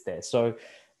it sits there. So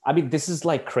I mean, this is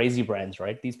like crazy brands,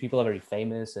 right? These people are very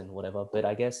famous and whatever. But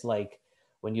I guess like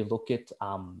when you look at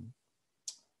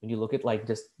like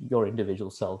just your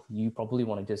individual self, you probably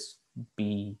want to just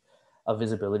be a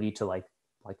visibility to like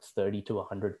 30 to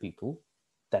 100 people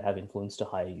that have influence to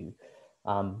hire you.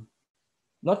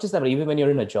 Not just that, but even when you're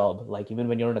in a job, like even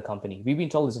when you're in a company, we've been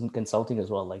told this in consulting as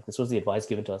well. Like this was the advice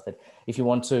given to us that if you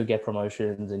want to get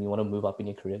promotions and you want to move up in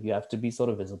your career, you have to be sort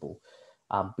of visible.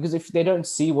 Because if they don't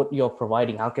see what you're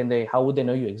providing, how would they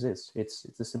know you exist? It's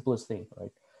the simplest thing,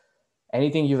 right?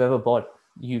 Anything you've ever bought,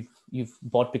 you've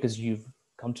bought because you've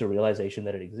come to a realization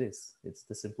that it exists. It's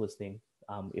the simplest thing.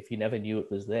 If you never knew it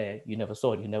was there, you never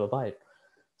saw it, you never buy it.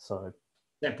 So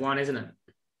That blunt, isn't it?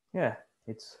 yeah,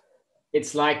 it's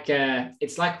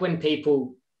like when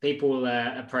people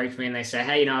approach me and they say,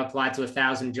 hey, I applied to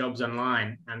 1,000 jobs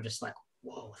online. I'm just like,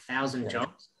 whoa, 1,000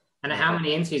 jobs? And how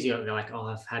many interviews you got? They're like, oh,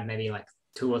 I've had maybe like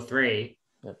 2 or 3.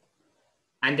 Yep.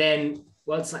 And then,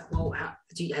 well, it's like, well,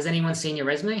 has anyone seen your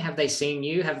resume? Have they seen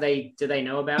you? Do they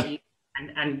know about you?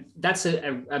 And that's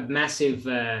a massive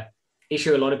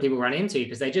issue a lot of people run into,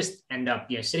 because they just end up,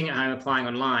 sitting at home applying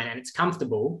online, and it's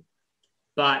comfortable,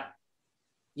 but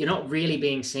you're not really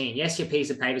being seen. Yes, your piece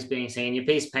of paper is being seen. Your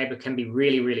piece of paper can be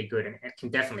really, really good, and it can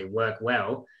definitely work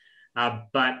well.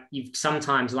 But you've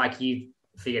sometimes, like you've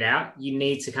figured out, you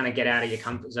need to kind of get out of your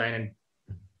comfort zone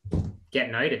and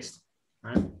get noticed.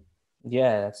 Right?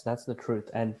 Yeah, that's the truth.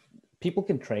 And people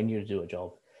can train you to do a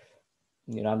job.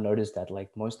 I've noticed that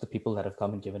like most of the people that have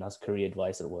come and given us career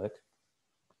advice at work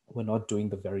were not doing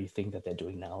the very thing that they're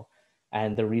doing now.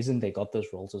 And the reason they got those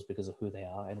roles is because of who they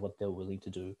are and what they're willing to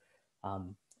do.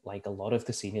 Like a lot of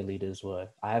the senior leaders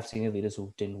I have senior leaders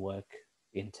who didn't work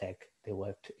in tech. They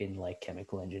worked in like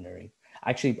chemical engineering.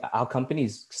 Actually, our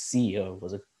company's CEO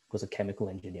was a chemical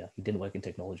engineer. He didn't work in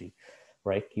technology,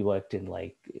 right? He worked in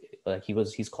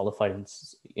he's qualified in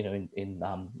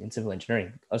civil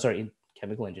engineering. Oh, sorry, in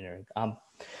chemical engineering.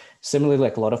 Similarly,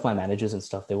 like a lot of my managers and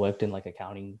stuff, they worked in like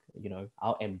accounting.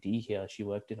 Our MD here, she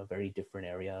worked in a very different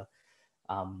area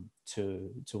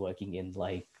to working in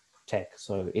like tech.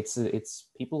 So it's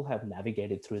people have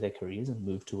navigated through their careers and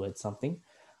moved towards something.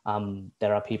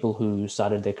 There are people who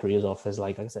started their careers off as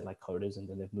like I said, like coders, and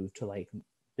then they've moved to like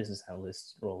business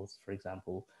analyst roles, for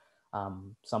example.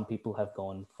 Some people have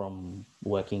gone from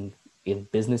working in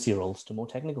businessy roles to more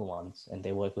technical ones, and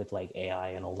they work with like AI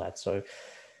and all that. So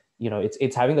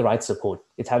it's having the right support.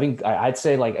 I'd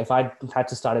say like if I had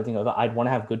to start everything over, I'd want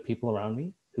to have good people around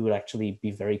me who would actually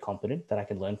be very competent that I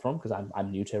can learn from, because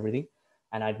I'm new to everything.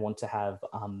 And I'd want to have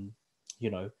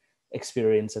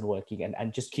experience and working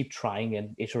and just keep trying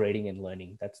and iterating and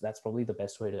learning. That's probably the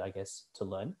best way to, I guess, to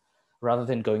learn, rather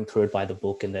than going through it by the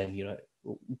book and then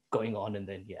going on and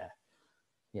then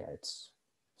it's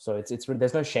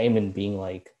there's no shame in being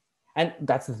like. And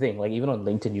that's the thing, like even on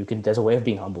LinkedIn, there's a way of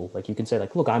being humble. Like you can say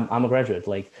like, look, I'm a graduate.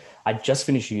 Like I just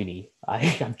finished uni.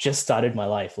 I've just started my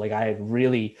life. Like I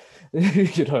really,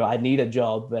 I need a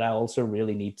job, but I also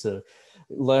really need to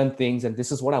learn things. And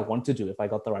this is what I want to do if I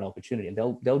got the right opportunity.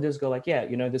 And they'll just go like, yeah,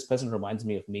 this person reminds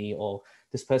me of me, or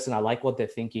this person, I like what they're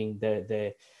thinking.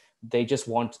 They just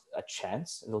want a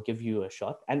chance, and they'll give you a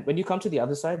shot. And when you come to the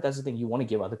other side, that's the thing, you want to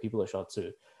give other people a shot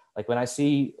too. Like when I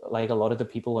see like a lot of the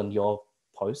people on your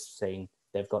posts saying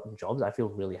they've gotten jobs, I feel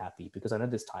really happy, because I know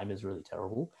this time is really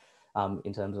terrible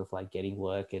in terms of like getting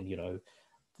work and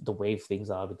the way things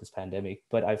are with this pandemic.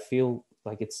 But I feel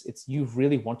like it's you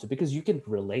really want to, because you can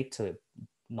relate to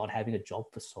not having a job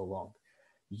for so long,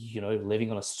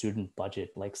 living on a student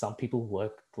budget. Like some people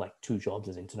work like 2 jobs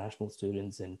as international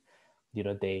students, and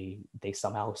they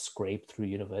somehow scrape through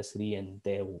university, and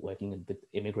they're working with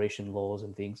immigration laws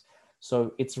and things.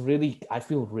 So I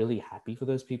feel really happy for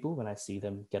those people when I see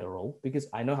them get a role, because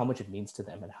I know how much it means to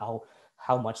them and how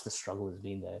much the struggle has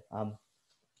been there.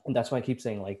 And that's why I keep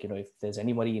saying, like, if there's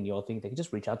anybody in your thing, they can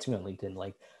just reach out to me on LinkedIn.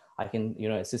 Like I can,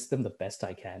 assist them the best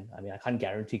I can. I mean, I can't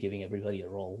guarantee giving everybody a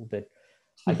role, but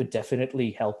I could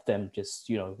definitely help them just,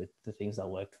 with the things that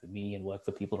work for me and work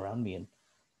for people around me,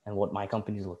 and what my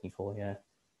company is looking for. Yeah.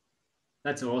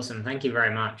 That's awesome. Thank you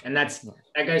very much. And that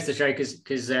goes to show,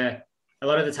 because a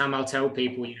lot of the time I'll tell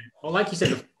people, or like you said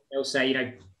before, they'll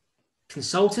say,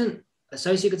 consultant,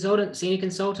 associate consultant, senior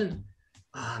consultant.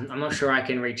 Oh, I'm not sure I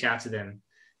can reach out to them.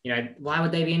 Why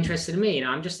would they be interested in me?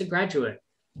 I'm just a graduate.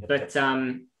 But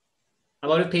a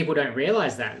lot of people don't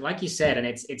realize that, like you said, and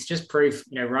it's just proof,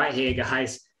 right here,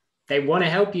 guys. They want to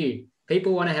help you.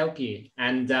 People want to help you,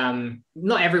 and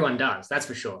not everyone does. That's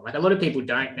for sure. Like a lot of people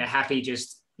don't. They're happy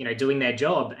just doing their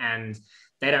job, and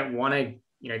they don't want to.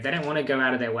 They don't want to go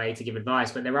out of their way to give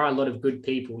advice. But there are a lot of good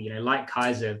people, like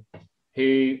Kaizer,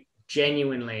 who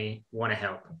genuinely want to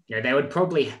help. They would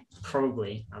probably,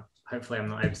 hopefully I'm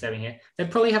not overstepping here, they'd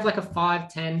probably have like a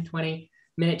 5, 10,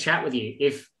 20-minute chat with you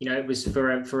if, it was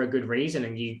for a good reason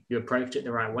and you approached it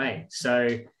the right way.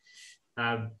 So,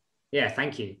 yeah,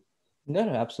 thank you. No,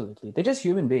 absolutely. They're just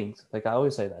human beings. Like I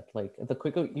always say that. Like the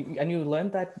quicker and you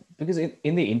learn that because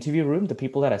in the interview room, the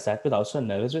people that I sat with, I was so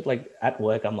nervous with. Like at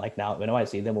work, I'm like now whenever I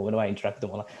see them or whenever I interact with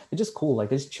them, I'm like, they're just cool. Like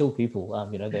they're just chill people.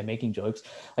 They're making jokes.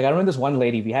 Like I remember this one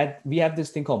lady. We have this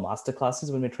thing called master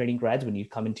classes when we're training grads when you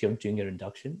come into your junior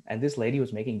induction, and this lady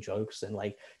was making jokes and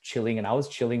like chilling, and I was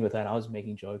chilling with her and I was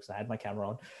making jokes. I had my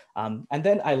camera on. And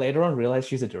then I later on realized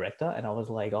she's a director, and I was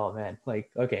like, oh man, like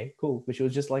okay, cool. But she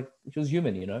was just like she was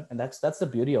human, and that's the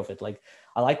beauty of it. Like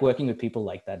I like working with people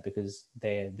like that because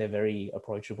they're very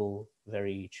approachable,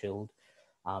 very chilled.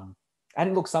 Um,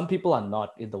 and look, some people are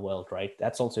not in the world, right?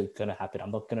 That's also gonna happen.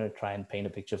 I'm not gonna try and paint a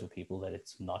picture for people that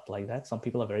it's not like that. Some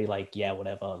people are very like, yeah,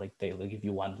 whatever. Like they'll give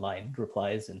you one line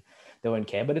replies and they won't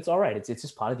care, but it's all right. It's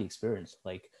just part of the experience.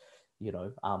 Like, you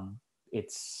know, um,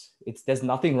 it's there's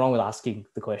nothing wrong with asking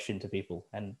the question to people,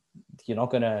 and you're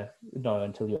not gonna know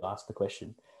until you ask the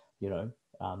question, you know.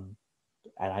 Um,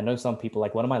 and I know some people,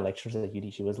 like one of my lecturers at uni,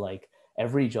 she was like,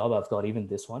 every job I've got, even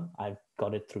this one, I've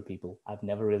got it through people. I've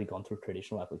never really gone through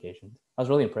traditional applications. I was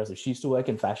really impressive. She used to work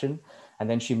in fashion, and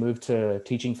then she moved to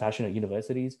teaching fashion at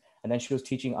universities, and then she was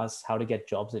teaching us how to get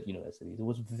jobs at universities. It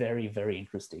was very, very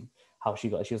interesting how she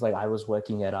was like, I was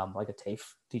working at like a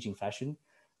TAFE teaching fashion.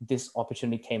 This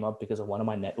opportunity came up because of one of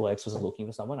my networks was looking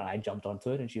for someone, and I jumped onto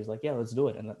it, and she was like, yeah, let's do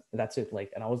it. And that's it.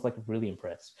 Like, and I was like really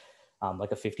impressed.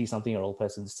 Like a 50-something-year-old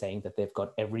person saying that they've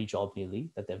got every job nearly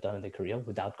that they've done in their career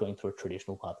without going through a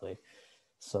traditional pathway.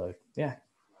 So yeah.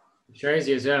 It shows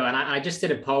you as well. And I just did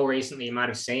a poll recently. You might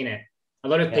have seen it. A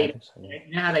lot of Yeah, I people, think so. Yeah.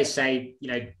 you know how they say,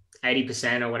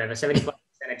 80% or whatever, 75%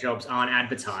 of jobs aren't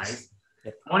advertised.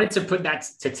 Yep. I wanted to put that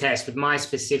to test with my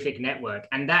specific network,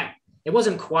 and that it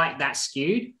wasn't quite that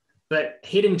skewed, but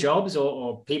hidden jobs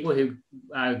or people who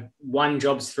won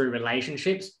jobs through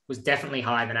relationships was definitely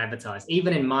higher than advertised,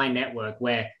 even in my network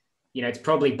where, it's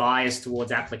probably biased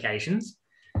towards applications.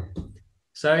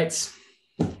 So it's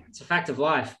a fact of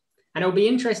life. And it'll be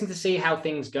interesting to see how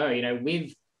things go,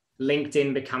 with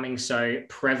LinkedIn becoming so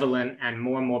prevalent and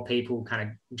more people kind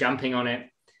of jumping on it.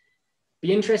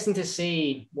 Be interesting to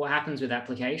see what happens with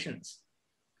applications.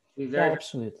 Be Yeah, very,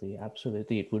 absolutely.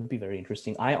 Absolutely. It would be very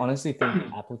interesting. I honestly think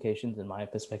applications, in my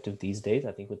perspective these days,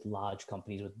 I think with large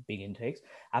companies with big intakes,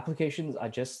 applications are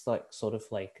just like sort of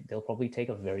like they'll probably take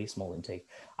a very small intake.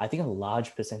 I think a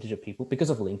large percentage of people, because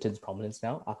of LinkedIn's prominence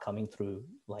now, are coming through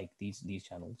like these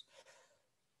channels.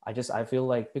 I feel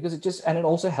like because it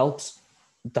also helps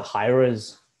the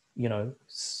hirers,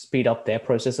 speed up their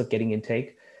process of getting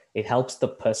intake. It helps the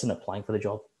person applying for the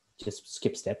job just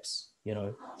skip steps,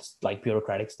 like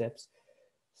bureaucratic steps.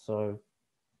 So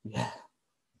yeah,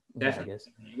 yeah, I definitely. guess.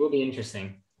 It will be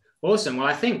interesting. Awesome. Well,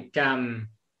 I think, yeah,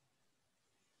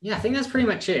 I think that's pretty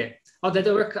much it. Oh,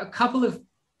 there were a couple of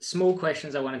small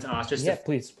questions I wanted to ask. Just Yeah, to,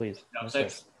 please. No so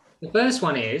stress. the first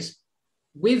one is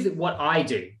with what I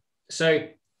do. So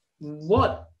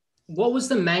what what was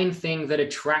the main thing that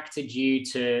attracted you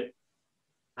to,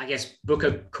 I guess, book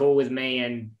a call with me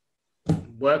and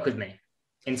work with me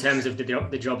in terms of the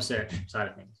job search side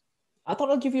of things? I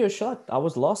thought I'd give you a shot. I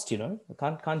was lost, I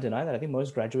can't deny that. I think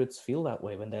most graduates feel that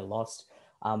way when they're lost.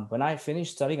 When I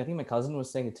finished studying, I think my cousin was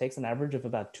saying it takes an average of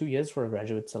about 2 years for a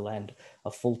graduate to land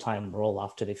a full-time role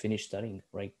after they finish studying,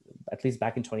 right? At least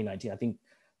back in 2019. I think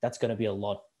that's going to be a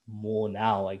lot more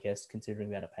now, I guess, considering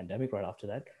we had a pandemic right after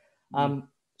that.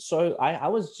 So I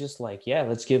was just like, yeah,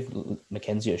 let's give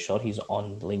Mackenzie a shot. He's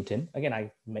on LinkedIn. Again,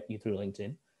 I met you through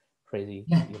LinkedIn. Crazy,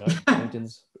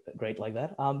 LinkedIn's great like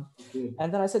that. And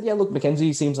then I said, yeah, look,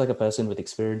 Mackenzie seems like a person with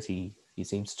experience. He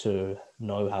seems to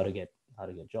know how to get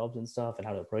jobs and stuff and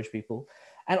how to approach people.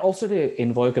 And also to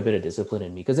invoke a bit of discipline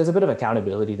in me, because there's a bit of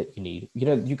accountability that you need.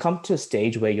 You come to a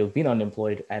stage where you've been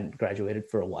unemployed and graduated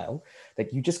for a while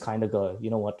that you just kind of go, you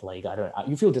know what, like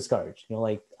you feel discouraged.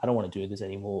 Like, I don't want to do this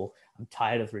anymore. I'm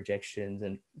tired of rejections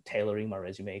and tailoring my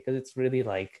resume, because it's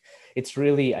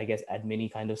really, I guess,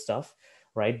 admin kind of stuff,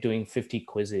 right? Doing 50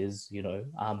 quizzes,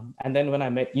 and then when I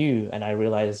met you and I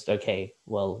realized, okay,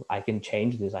 well, I can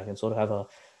change this. I can sort of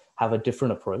have a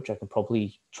different approach. I can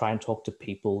probably try and talk to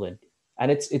people, and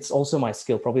it's also my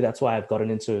skill. Probably that's why I've gotten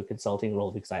into a consulting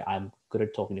role, because I'm good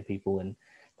at talking to people, and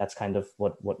that's kind of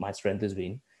what my strength has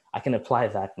been. I can apply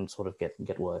that and sort of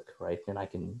get work, right? And I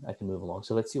can move along.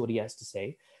 So let's see what he has to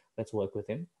say. Let's work with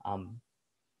him.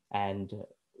 And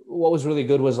what was really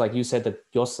good was, like you said, that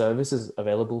your service is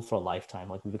available for a lifetime.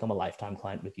 Like, we become a lifetime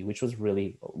client with you, which was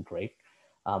really great.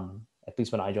 At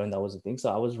least when I joined, that was the thing.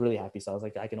 So I was really happy. So I was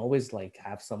like, I can always like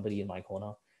have somebody in my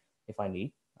corner if I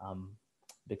need.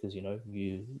 because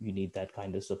you need that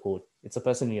kind of support. It's a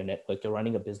person in your network. You're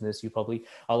running a business. You probably,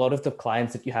 a lot of the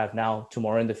clients that you have now,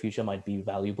 tomorrow in the future, might be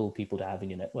valuable people to have in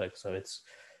your network. So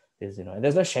and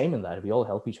there's no shame in that. We all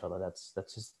help each other. That's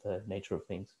just the nature of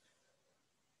things.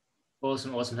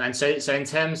 Awesome. And so in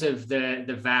terms of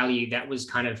the value, that was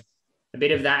kind of a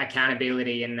bit of that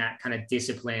accountability and that kind of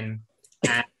discipline,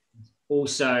 and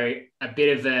also a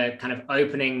bit of a kind of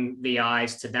opening the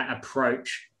eyes to that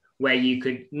approach where you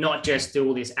could not just do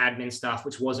all this admin stuff,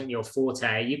 which wasn't your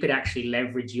forte. You could actually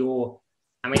leverage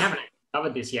and we haven't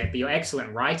covered this yet, but your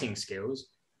excellent writing skills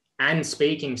and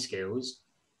speaking skills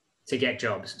to get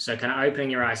jobs. So kind of opening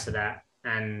your eyes to that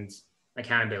and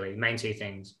accountability, main two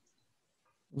things.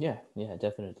 Yeah,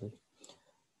 definitely.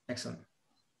 Excellent.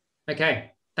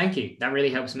 Okay, thank you. That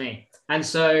really helps me. And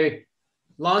so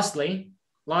last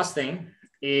thing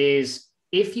is,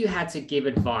 if you had to give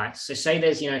advice, so say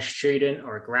there's a student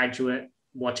or a graduate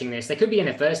watching this, they could be in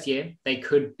their first year, they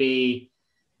could be,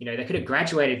 they could have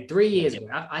graduated 3 years ago.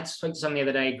 I spoke to someone the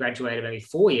other day, graduated maybe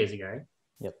 4 years ago.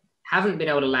 Yep. Haven't been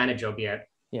able to land a job yet.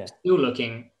 Yeah. Still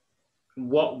looking.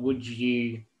 What would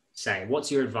you say?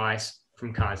 What's your advice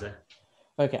from Kaizer?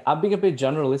 Okay, I'm being a bit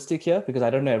generalistic here because I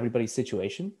don't know everybody's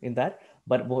situation in that.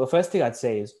 But the first thing I'd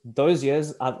say is those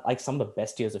years are like some of the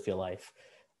best years of your life.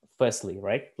 Firstly,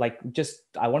 right? Like,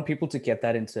 I want people to get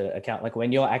that into account. Like,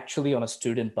 when you're actually on a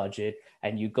student budget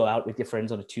and you go out with your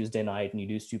friends on a Tuesday night and you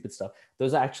do stupid stuff,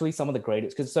 those are actually some of the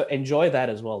greatest. So enjoy that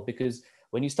as well, because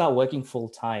when you start working full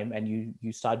time and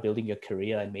you start building your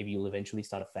career, and maybe you'll eventually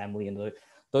start a family, and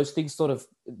those things sort of,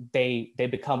 they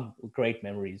become great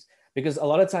memories. Because a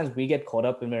lot of times we get caught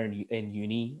up when we're in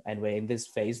uni and we're in this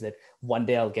phase that one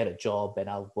day I'll get a job and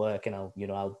I'll work and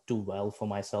I'll do well for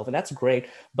myself. And that's great,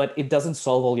 but it doesn't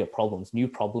solve all your problems. New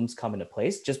problems come into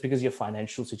place just because your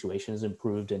financial situation is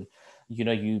improved, and,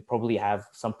 you probably have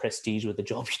some prestige with the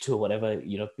job you do or whatever,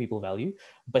 people value.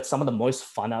 But some of the most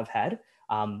fun I've had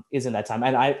is in that time.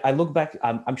 And I look back,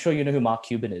 I'm sure you know who Mark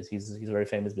Cuban is. He's a very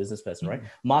famous business person, right?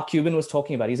 Mark Cuban was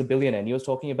talking about, he's a billionaire, and he was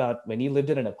talking about when he lived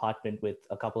in an apartment with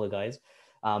a couple of guys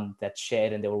that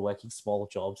shared, and they were working small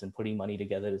jobs and putting money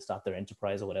together to start their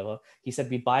enterprise or whatever. He said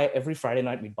every Friday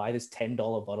night, we'd buy this $10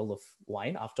 bottle of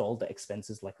wine after all the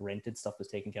expenses, like rented stuff, was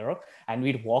taken care of. And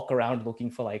we'd walk around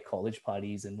looking for like college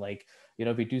parties and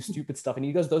we do stupid stuff. And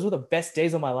he goes, those were the best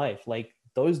days of my life. Like,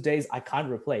 those days I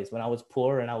can't replace, when I was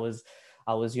poor and I was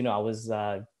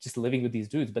just living with these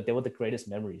dudes, but they were the greatest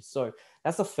memories. So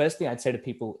that's the first thing I'd say to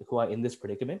people who are in this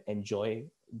predicament. Enjoy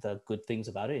the good things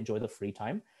about it. Enjoy the free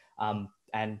time.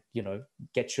 And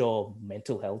get your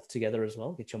mental health together as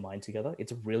well. Get your mind together.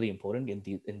 It's really important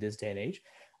in this day and age,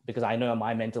 because I know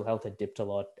my mental health had dipped a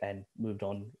lot and moved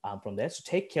on from there. So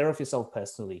take care of yourself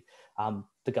personally.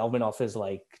 The government offers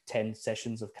like 10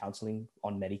 sessions of counseling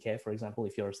on Medicare, for example,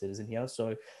 if you're a citizen here.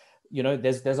 So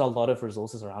there's a lot of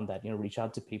resources around that. Reach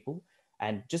out to people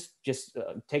and just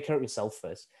take care of yourself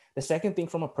first. The second thing,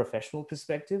 from a professional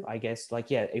perspective, I guess,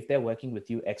 if they're working with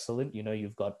you, excellent.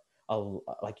 You've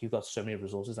got so many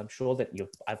resources. I'm sure that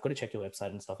I've got to check your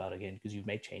website and stuff out again, because you've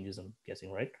made changes, I'm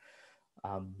guessing, right?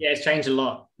 Yeah, it's changed a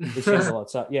lot. It's changed a lot.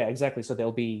 So yeah, exactly. So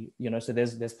there'll be, so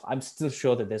there's I'm still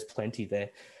sure that there's plenty there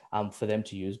for them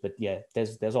to use. But yeah,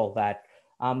 there's all that.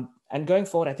 And going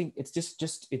forward, I think it's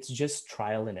just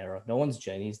trial and error. No one's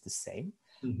journey is the same,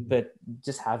 but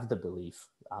just have the belief.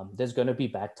 There's going to be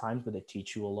bad times, but they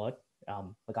teach you a lot.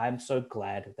 I'm so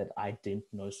glad that I didn't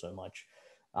know so much,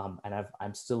 and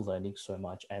I'm still learning so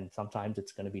much. And sometimes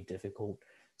it's going to be difficult.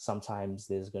 Sometimes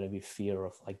there's going to be fear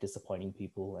of disappointing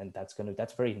people, and that's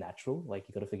very natural.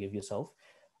 You got to forgive yourself,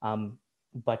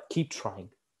 but keep trying.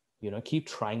 Keep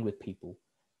trying with people.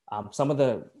 Some of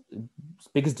the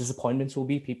biggest disappointments will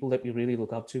be people that we really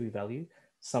look up to, we value.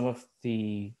 Some of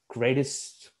the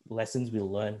greatest lessons we'll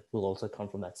learn will also come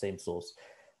from that same source.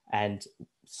 And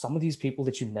some of these people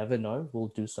that you never know will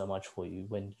do so much for you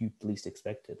when you least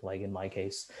expect it. Like in my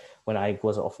case, when I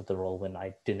was offered the role, when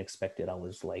I didn't expect it, I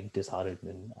was disheartened,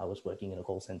 and I was working in a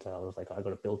call center. I was like, I got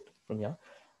to build from here.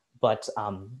 But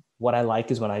what I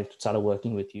like is when I started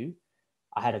working with you,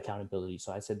 I had accountability.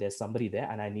 So I said, there's somebody there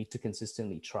and I need to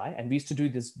consistently try. And we used to do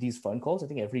these phone calls, I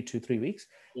think every 2-3 weeks.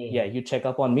 Yeah, you check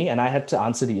up on me and I had to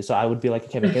answer to you. So I would be like,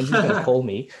 okay, Mackenzie's going to call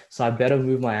me. So I better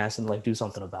move my ass and do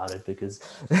something about it, because,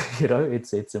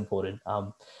 it's important.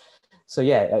 So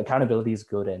yeah, accountability is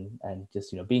good, and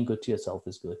just, being good to yourself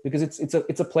is good, because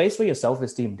it's a place where your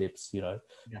self-esteem dips,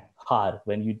 hard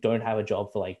when you don't have a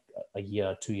job for a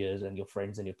year, 2 years, and your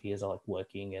friends and your peers are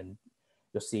working, and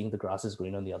you're seeing the grass is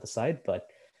green on the other side. But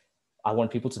I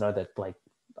want people to know that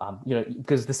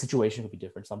because the situation could be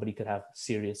different. Somebody could have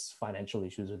serious financial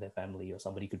issues with their family, or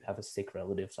somebody could have a sick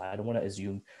relative. So I don't want to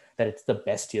assume that it's the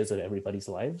best years of everybody's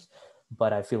lives.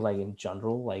 But I feel like in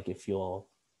general, like if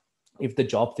the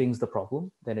job thing's the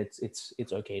problem, then it's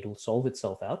okay. It'll solve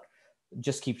itself out.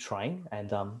 Just keep trying,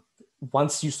 and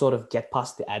once you sort of get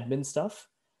past the admin stuff,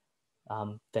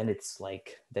 then it's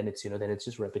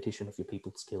just repetition of your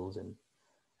people skills,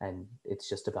 and it's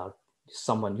just about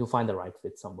someone you'll find the right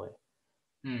fit somewhere.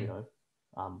 And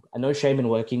no shame in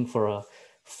working for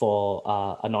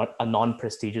a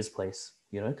non-prestigious place,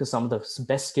 because some of the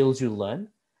best skills you learn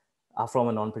are from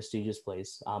a non-prestigious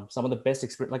place. Some of the best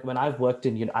experience, like when I've worked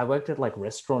I worked at like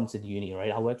restaurants in uni,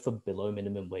 right? I worked for below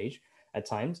minimum wage at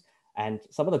times, and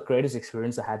some of the greatest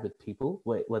experience I had with people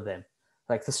were them.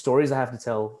 Like the stories I have to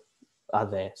tell are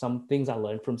there. Some things I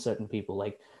learned from certain people,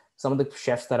 like some of the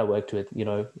chefs that I worked with,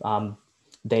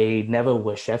 they never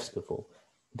were chefs before.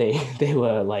 They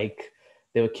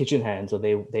were kitchen hands, or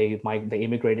they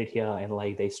immigrated here and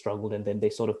like they struggled, and then they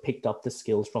sort of picked up the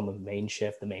skills from a main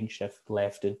chef. The main chef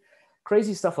left, and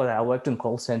crazy stuff like that. I worked in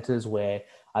call centers where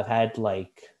I've had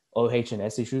like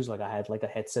OH&S issues. Like I had like a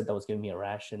headset that was giving me a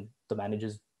rash, and the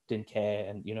managers didn't care.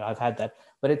 And I've had that,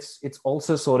 but it's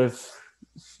also sort of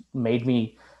made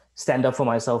me stand up for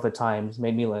myself at times,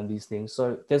 made me learn these things.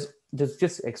 So there's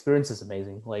just experience is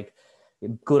amazing, like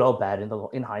good or bad.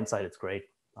 In hindsight, it's great.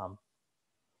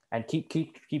 And keep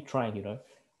trying,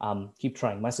 keep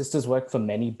trying. My sister's worked for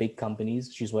many big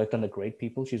companies. She's worked under great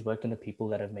people. She's worked under people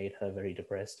that have made her very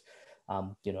depressed.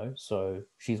 So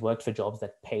she's worked for jobs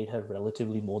that paid her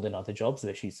relatively more than other jobs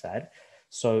where she's sad.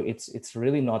 So it's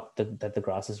really not that the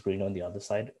grass is green on the other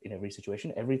side in every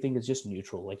situation. Everything is just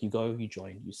neutral. Like you go, you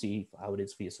join, you see how it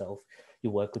is for yourself.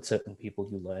 You work with certain people,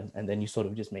 you learn, and then you sort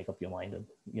of just make up your mind on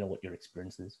what your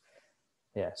experience is.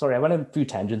 Yeah. Sorry, I went a few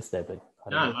tangents there, but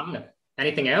I love it.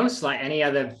 Anything else? Like any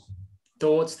other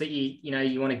thoughts that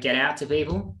you want to get out to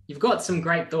people? You've got some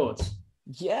great thoughts.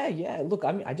 Yeah. Look,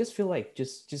 I mean, I just feel like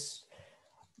just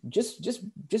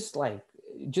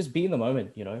be in the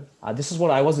moment. This is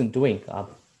what I wasn't doing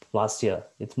last year.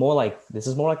 It's more like this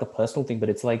is more like a personal thing, but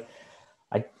it's like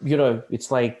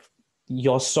it's like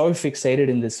you're so fixated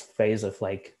in this phase of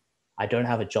like, I don't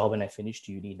have a job and I finished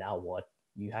uni. Now what?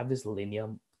 You have this linear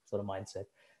sort of mindset.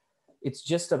 It's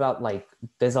just about like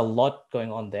there's a lot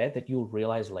going on there that you'll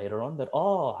realize later on that,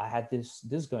 oh, I had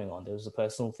this going on. There was a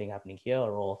personal thing happening here,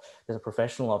 or there's a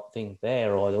professional thing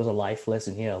there, or there was a life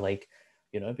lesson here. Like,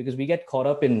 because we get caught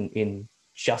up in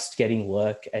just getting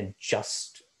work and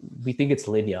we think it's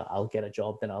linear. I'll get a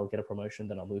job, then I'll get a promotion,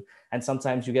 then I'll move. And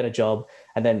sometimes you get a job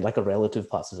and then like a relative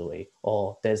passes away,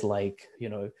 or there's like,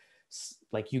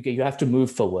 like you have to move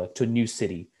for work to a new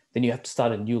city. Then you have to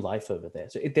start a new life over there.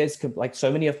 So there's like so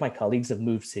many of my colleagues have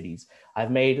moved cities. I've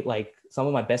made like some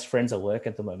of my best friends at work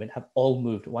at the moment have all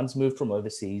moved. One's moved from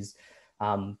overseas,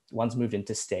 one's moved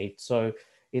interstate. So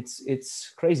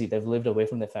it's crazy. They've lived away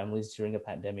from their families during a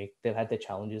pandemic. They've had their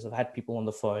challenges. I've had people on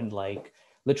the phone like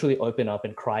literally open up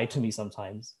and cry to me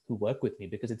sometimes who work with me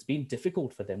because it's been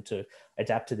difficult for them to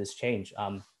adapt to this change.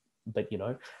 But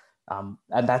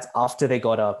and that's after they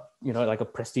got like a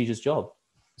prestigious job.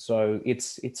 So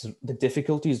it's the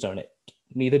difficulties don't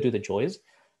neither do the joys.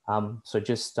 So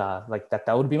just like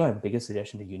that would be my biggest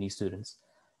suggestion to uni students.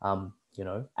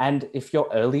 And if you're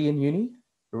early in uni,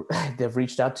 they've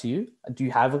reached out to you. Do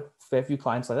you have a fair few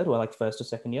clients like that who are like first or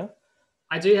second year?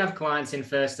 I do have clients in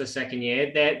first or second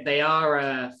year. They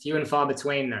are few and far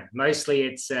between though. Mostly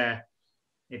it's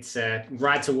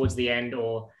right towards the end,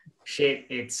 or shit,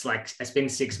 it's like it's been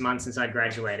 6 months since I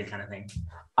graduated kind of thing.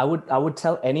 I would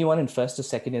tell anyone in first or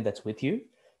second year that's with you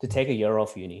to take a year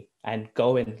off uni and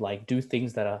go and like do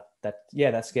things that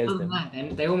scares them.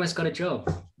 And they almost got a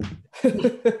job.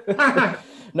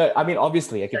 No, I mean,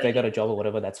 obviously, like if they got a job or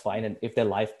whatever, that's fine. And if their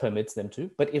life permits them to,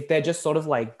 but if they're just sort of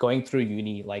like going through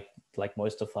uni, like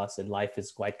most of us, and life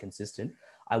is quite consistent,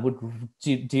 I would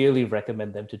dearly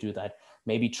recommend them to do that.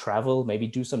 Maybe travel, maybe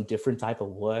do some different type of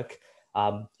work.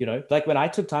 Like when I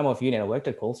took time off uni and I worked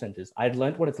at call centers, I'd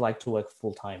learned what it's like to work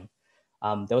full time.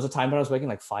 There was a time when I was working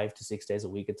like 5 to 6 days a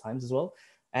week at times as well.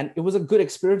 And it was a good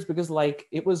experience because like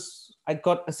I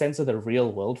got a sense of the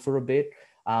real world for a bit.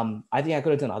 I think I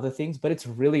could have done other things, but it's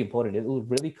really important. It will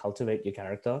really cultivate your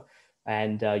character,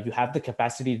 and you have the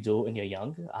capacity to do it when you're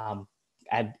young.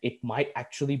 And it might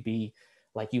actually be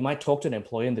like you might talk to an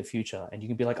employer in the future and you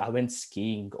can be like, I went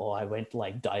skiing or I went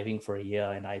like diving for a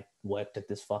year and I worked at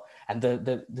this far. And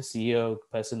the CEO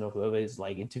person or whoever is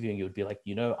like interviewing you would be like,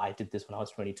 I did this when I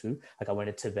was 22. Like I went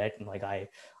to Tibet and like I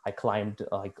climbed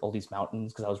like all these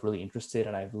mountains because I was really interested,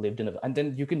 and I've lived in it. And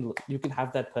then you can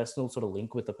have that personal sort of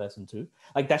link with the person too.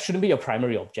 Like that shouldn't be your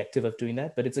primary objective of doing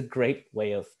that, but it's a great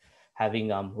way of having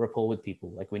rapport with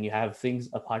people. Like when you have things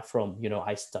apart from,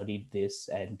 I studied this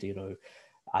and,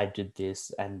 I did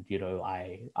this, and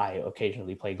I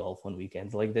occasionally play golf on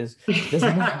weekends. Like there's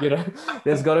more,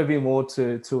 there's got to be more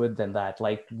to it than that.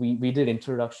 Like we did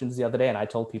introductions the other day, and I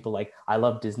told people like I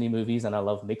love Disney movies and I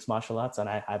love mixed martial arts, and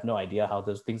I have no idea how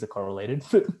those things are correlated,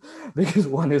 because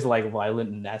one is like violent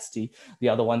and nasty, the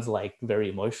other one's like very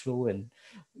emotional and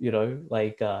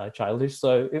like childish.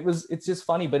 So it's just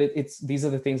funny, but it's these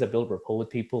are the things that build rapport with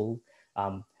people.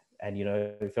 And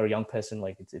if you're a young person,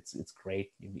 like it's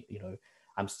great.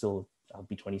 I'll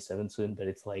be 27 soon, but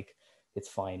it's like, it's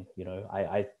fine.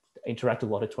 I interact with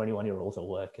a lot of 21-year-olds at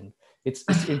work, and it's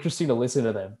interesting to listen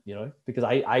to them, because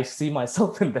I see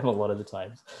myself in them a lot of the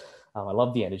times. I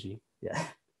love the energy. Yeah.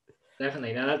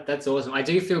 Definitely. No, that's awesome. I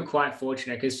do feel quite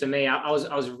fortunate because for me, I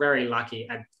was very lucky.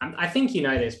 I think you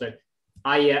know this, but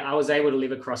I was able to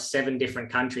live across 7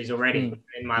 different countries already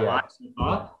in my life so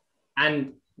far. Yeah.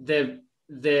 And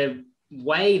the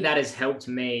way that has helped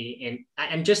me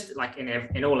and just like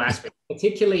in all aspects,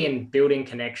 particularly in building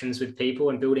connections with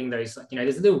people and building those,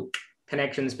 there's little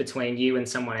connections between you and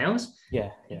someone else.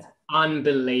 Yeah. It's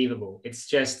unbelievable. It's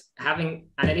just and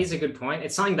it is a good point.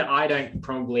 It's something that I don't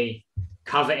probably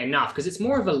cover enough because it's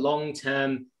more of a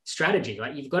long-term strategy.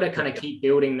 Like you've got to kind of keep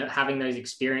building having those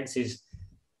experiences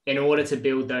in order to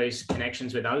build those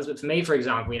connections with others. But for me, for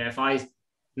example, if I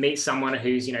meet someone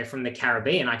who's, from the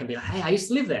Caribbean, I can be like, hey, I used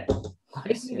to live there.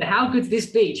 Nice, yeah. How good's this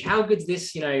beach? How good's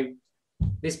this,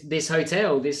 this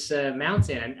hotel, this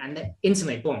mountain? And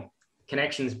instantly, boom,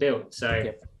 connections built. So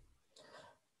yep.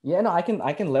 Yeah, no, I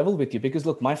can level with you because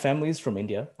look, my family is from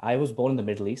India. I was born in the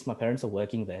Middle East. My parents are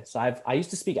working there. So I used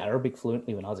to speak Arabic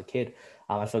fluently when I was a kid.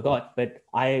 I forgot, but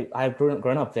I've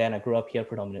grown up there, and I grew up here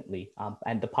predominantly.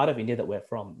 And the part of India that we're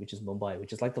from, which is Mumbai,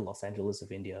 which is like the Los Angeles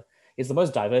of India, is the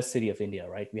most diverse city of India,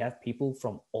 right? We have people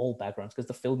from all backgrounds because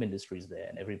the film industry is there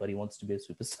and everybody wants to be a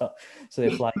superstar. So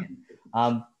they fly in.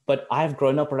 But I've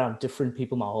grown up around different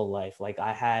people my whole life. Like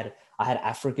I had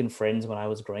African friends when I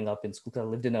was growing up in school because I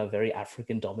lived in a very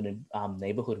African dominant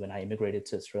neighborhood when I immigrated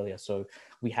to Australia. So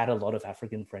we had a lot of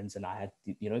African friends, and I had,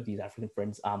 these African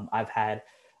friends.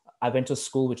 I went to a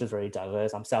school which is very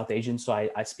diverse. I'm South Asian, so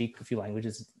I speak a few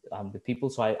languages with people.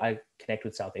 So I connect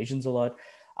with South Asians a lot.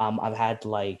 I've had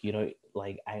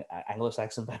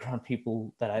Anglo-Saxon background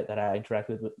people that I interact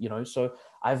with, so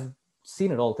I've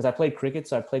seen it all because I played cricket.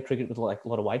 So I played cricket with like a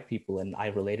lot of white people, and I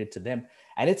related to them.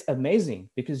 And it's amazing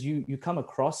because you come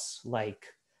across like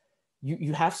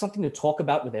you have something to talk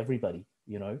about with everybody,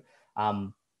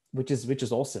 which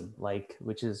is awesome, like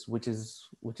which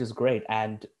is great.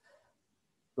 And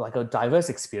like a diverse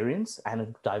experience and a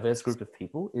diverse group of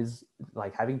people is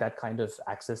like having that kind of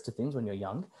access to things when you're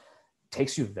young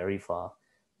takes you very far,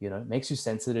 makes you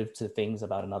sensitive to things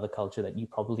about another culture that you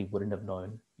probably wouldn't have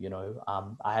known.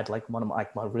 I had like one of my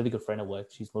really good friend at work,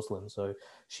 she's Muslim, so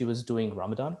she was doing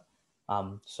Ramadan.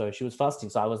 So she was fasting.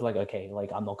 So I was like, okay,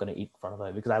 like I'm not going to eat in front of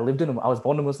her because I was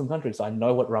born in a Muslim country. So I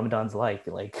know what Ramadan's like,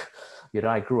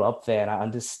 I grew up there and I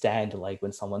understand like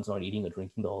when someone's not eating or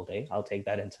drinking the whole day, I'll take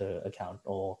that into account,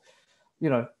 or,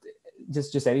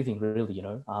 just anything really,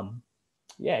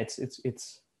 yeah,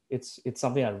 it's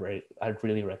something I'd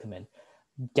really recommend.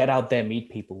 Get out there, meet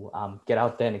people, get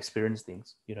out there and experience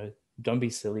things, don't be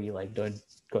silly. Like don't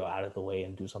go out of the way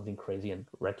and do something crazy and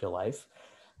wreck your life.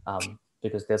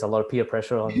 Because there's a lot of peer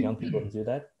pressure on young people to do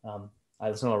that. I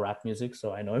listen to rap music,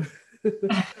 so I know.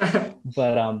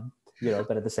 But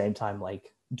but at the same time,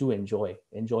 like do enjoy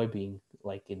being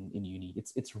like in uni.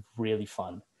 It's really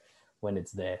fun when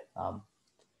it's there.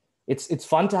 It's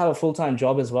fun to have a full-time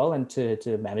job as well and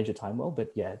to manage your time well.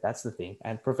 But yeah, that's the thing.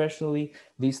 And professionally,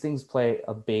 these things play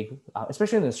a big,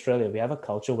 especially in Australia, we have a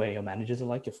culture where your managers are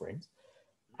like your friends.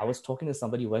 I was talking to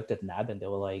somebody who worked at NAB, and they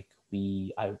were like,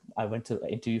 I went to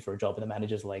interview for a job, and the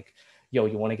manager's like, yo,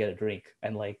 you want to get a drink?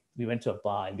 And like, we went to a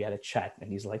bar and we had a chat,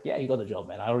 and he's like, yeah, you got the job,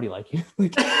 man. I already like you.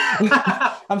 Like,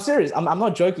 I'm serious. I'm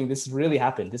not joking. This really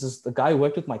happened. This is the guy who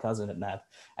worked with my cousin at NAB,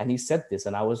 and he said this,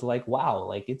 and I was like, wow,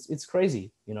 like it's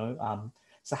crazy,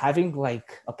 so having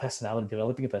like a personality,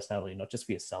 developing a personality, not just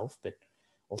for yourself, but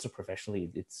also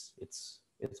professionally, it's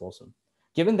awesome.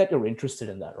 Given that you're interested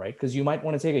in that, right? Because you might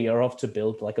want to take a year off to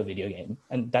build like a video game,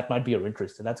 and that might be your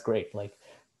interest, and that's great. Like,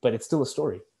 but it's still a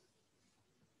story.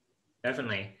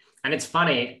 definitely. And it's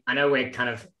funny. I know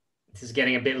this is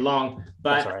getting a bit long,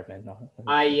 That's but all right, man. No.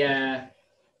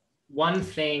 one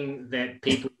thing that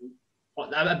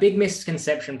a big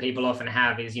misconception people often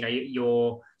have is,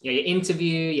 your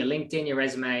interview, your LinkedIn, your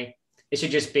resume, it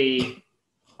should just be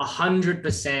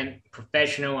 100%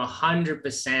 professional,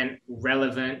 100%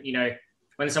 relevant.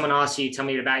 When someone asks you, tell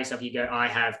me about yourself, you go, I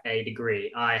have a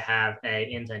degree, I have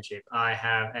a internship, I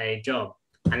have a job.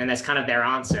 And then that's kind of their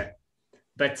answer.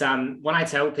 But when I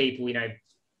tell people,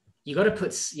 you got to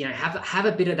put, have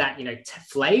a bit of that,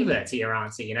 flavor to your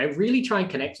answer, really try and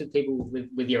connect with people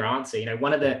with your answer.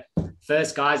 One of the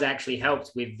first guys I actually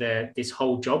helped with this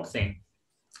whole job thing,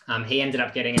 he ended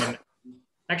up getting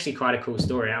actually quite a cool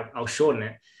story. I'll shorten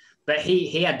it, but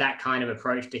he had that kind of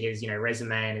approach to his,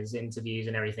 resume and his interviews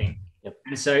and everything. Yep.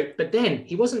 And so, but then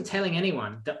he wasn't telling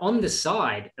anyone that on the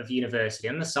side of university,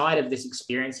 on the side of this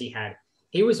experience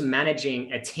he was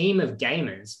managing a team of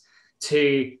gamers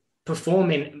to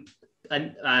perform in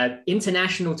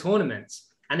international tournaments,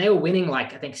 and they were winning I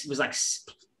think it was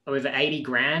over 80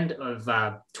 grand of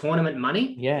tournament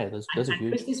money. Yeah, those are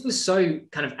huge. This was so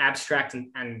kind of abstract,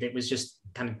 and it was just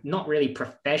kind of not really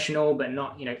professional, but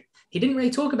not, he didn't really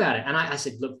talk about it. And I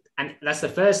said, look, and that's the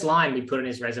first line we put in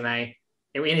his resume.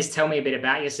 In his tell me a bit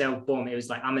about yourself, boom, it was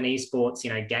like, I'm an esports,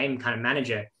 game kind of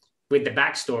manager, with the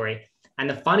backstory. And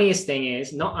the funniest thing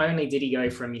is, not only did he go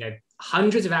from,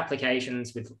 hundreds of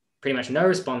applications with pretty much no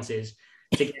responses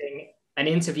to getting an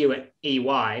interview at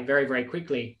EY very, very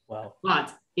quickly. Wow.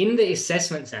 But in the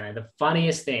assessment center, the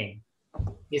funniest thing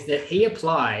is that he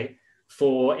applied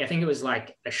for, I think it was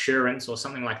like assurance or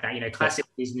something like that, classic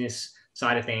business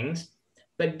side of things.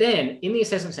 But then in the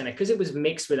assessment center, because it was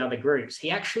mixed with other groups, he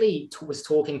actually was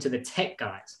talking to the tech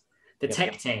guys, the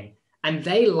tech team, and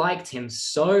they liked him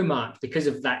so much because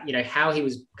of that, how he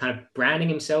was kind of branding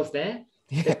himself there.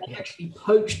 That they actually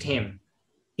poached him.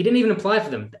 He didn't even apply for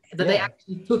them. They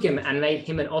actually took him and made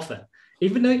him an offer,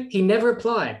 even though he never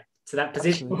applied to that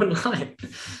position online.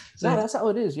 So no, that's how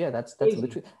it is. Yeah, that's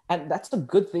literally, and that's a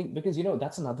good thing, because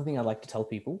that's another thing I like to tell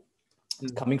people.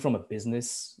 Coming from a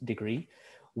business degree,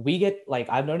 we get,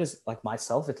 I've noticed,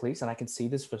 myself at least, and I can see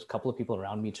this for a couple of people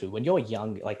around me too. When you're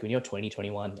young, when you're 20,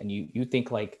 21, and you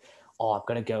think oh, I'm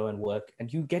gonna go and work,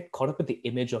 and you get caught up with the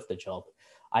image of the job.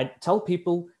 I tell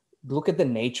people, look at the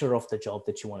nature of the job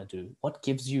that you want to do. What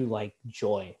gives you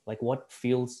joy? What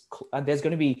feels, and there's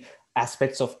going to be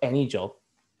aspects of any job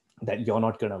that you're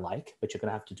not going to like, but you're going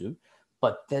to have to do.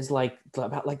 But there's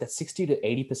about that 60 to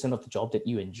 80% of the job that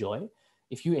you enjoy.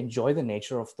 If you enjoy the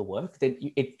nature of the work, then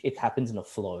it happens in a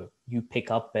flow. You pick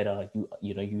up better,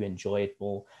 you enjoy it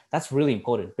more. That's really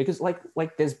important, because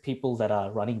there's people that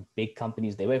are running big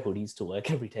companies, they wear hoodies to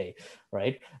work every day,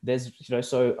 right? There's,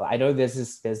 so I know there's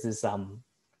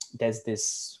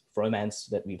this romance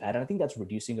that we've had, and I think that's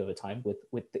reducing over time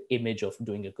with the image of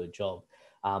doing a good job.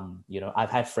 I've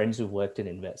had friends who've worked in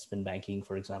investment banking,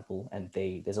 for example, and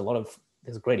there's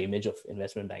a great image of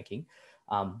investment banking,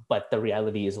 but the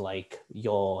reality is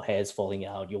your hair's falling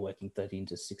out, you're working 13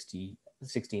 to 16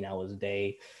 hours a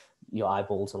day, your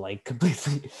eyeballs are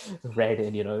completely red,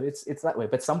 and it's that way.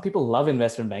 But some people love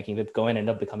investment banking, that go and end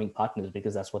up becoming partners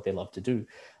because that's what they love to do.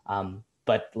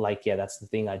 But that's the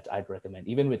thing I'd recommend.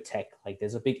 Even with tech,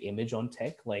 there's a big image on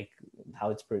tech,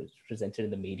 how it's presented in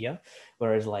the media,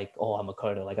 whereas oh, I'm a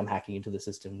coder, I'm hacking into the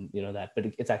system, that. But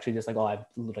it's actually just oh, I'm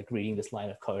reading this line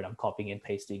of code, I'm copying and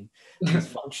pasting this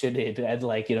function in,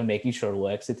 and making sure it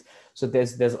works. So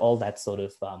there's all that sort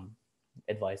of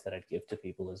advice that I'd give to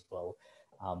people as well,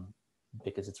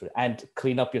 because it's and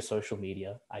clean up your social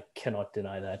media. I cannot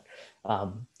deny that.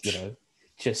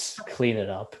 Just clean it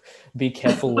up. Be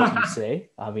careful what you say.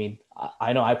 I mean,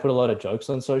 I know I put a lot of jokes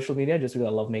on social media just because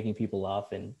I love making people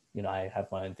laugh, and I have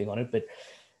my own thing on it.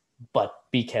 But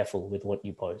be careful with what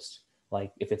you post.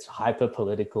 If it's hyper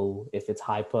political, if it's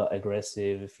hyper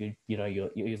aggressive, if you're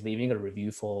leaving a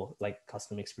review for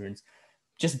customer experience,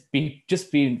 just be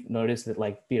noticed that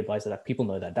be advised that people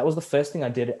know that. That was the first thing I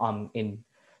did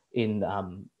in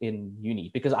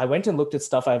uni, because I went and looked at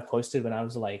stuff I've posted when I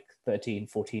was 13,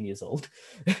 14 years old.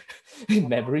 In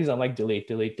memories, I'm delete.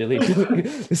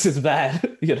 This is bad,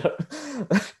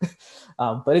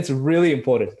 but it's really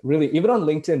important, really, even on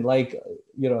LinkedIn.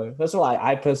 First of all,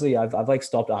 I personally, I've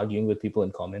stopped arguing with people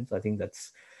in comments. I think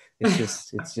it's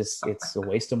a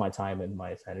waste of my time and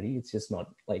my sanity. It's just not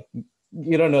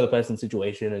you don't know the person's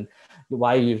situation, and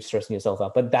why are you stressing yourself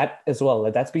out? But that as well,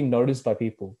 that's being noticed by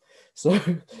people. So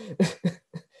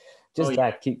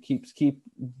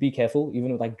be careful,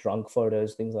 even with drunk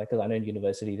photos, things because I know in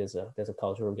university there's a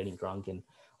culture of getting drunk and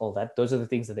all that. Those are the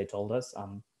things that they told us.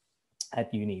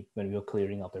 at uni when we were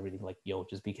clearing up everything, like, yo,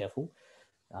 just be careful,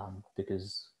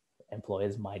 because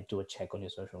employers might do a check on your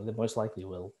social. They most likely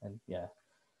will. And yeah.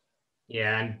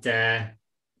 Yeah, and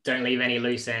don't leave any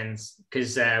loose ends,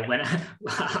 because when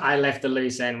I left the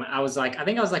loose end, I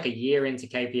think I was like a year into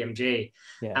KPMG,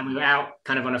 Yeah. and we were out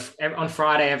kind of on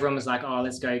Friday. Everyone was like, "Oh,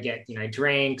 let's go get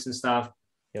drinks and stuff,"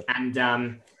 Yep. and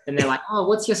then they're like, "Oh,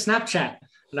 what's your Snapchat?"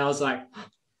 And I was like,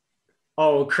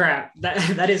 "Oh crap,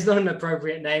 that is not an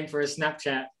appropriate name for a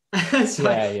Snapchat." So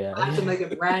Yeah. I had to make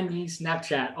a brand new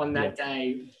Snapchat on that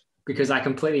day because I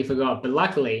completely forgot. But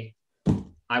luckily,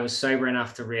 I was sober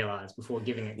enough to realize before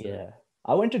giving it to them.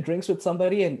 I went to drinks with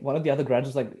somebody, and one of the other grads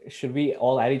was like, should we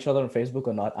all add each other on Facebook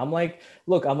or not? I'm like,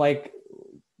 look, I'm like,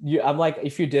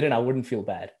 if you didn't, I wouldn't feel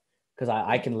bad, because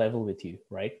I can level with you,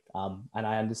 right? And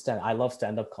I understand. I love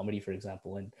stand-up comedy, for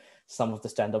example, and some of the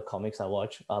stand-up comics I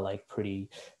watch are like pretty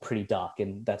dark,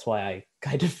 and that's why I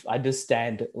kind of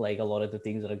understand like a lot of the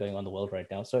things that are going on in the world right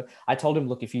now. So I told him,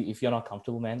 look, if you're not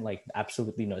comfortable, man, like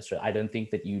absolutely no stress. I don't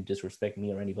think that you disrespect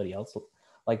me or anybody else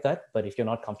like that, but if you're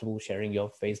not comfortable sharing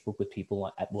your Facebook with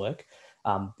people at work,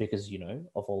 because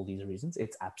of all these reasons,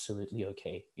 it's absolutely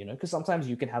okay, because sometimes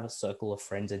you can have a circle of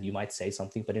friends and you might say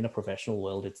something, but in a professional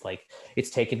world, it's like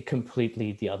it's taken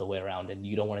completely the other way around, and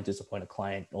you don't want to disappoint a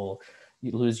client or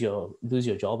you lose your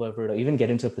job over it, or even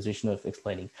get into a position of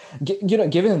explaining.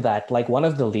 Given that, like, one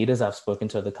of the leaders I've spoken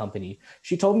to at the company,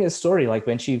 she told me a story, like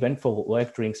when she went for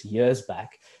work drinks years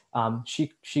back.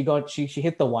 She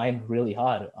hit the wine really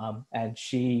hard, and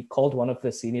she called one of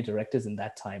the senior directors in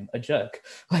that time a jerk,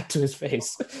 like, to his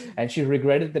face, and she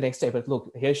regretted the next day. But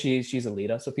look, here she is, she's a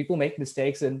leader, so people make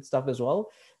mistakes and stuff as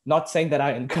well. Not saying that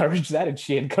I encourage that and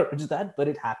she encouraged that, but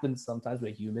it happens sometimes.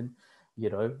 We're human,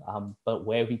 but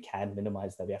where we can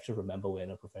minimize that, we have to remember we're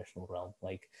in a professional realm.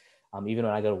 Like, even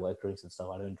when I go to work drinks and stuff,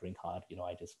 I don't drink hard.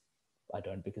 I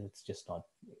don't, because it's just not,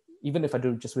 even if I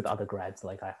do just with other grads,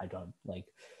 like I don't, like,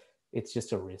 it's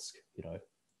just a risk.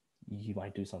 You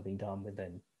might do something dumb and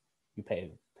then you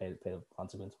pay the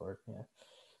consequence for it. Yeah.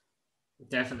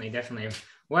 Definitely.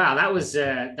 Wow, that was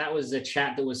a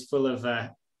chat that was full of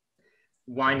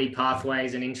windy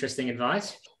pathways and interesting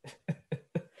advice.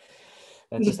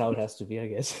 That's just how it has to be, I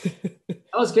guess. That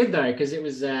was good though, because it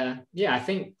was I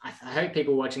hope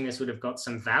people watching this would have got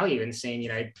some value in seeing,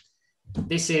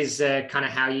 this is kind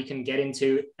of how you can get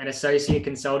into an associate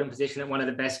consultant position at one of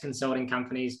the best consulting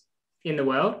companies in the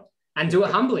world, and do it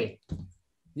humbly.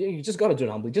 Yeah, you just got to do it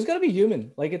humbly. Just got to be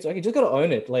human. Like, it's like, you just got to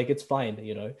own it. Like, it's fine.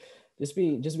 Just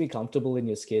be comfortable in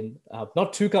your skin.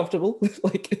 Not too comfortable.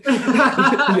 Like,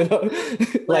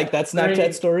 like that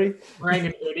Snapchat story. Wearing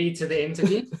an hoodie to the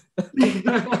interview.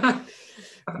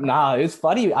 Nah, it's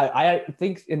funny. I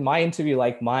think in my interview,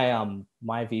 like,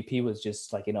 my VP was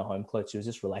just like in her home clothes. She was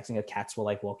just relaxing. Her cats were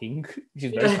like walking.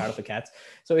 She's very proud of the cats.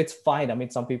 So it's fine. I mean,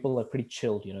 some people are pretty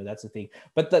chilled, that's the thing.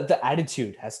 But the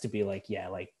attitude has to be like, yeah,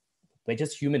 like, we're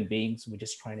just human beings. We're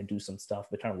just trying to do some stuff.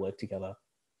 We're trying to work together.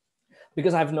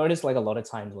 Because I've noticed, like, a lot of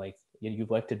times, like, you've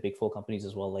worked at big four companies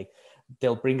as well, like,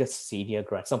 they'll bring a senior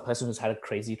grad, some person who's had a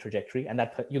crazy trajectory, and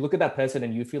you look at that person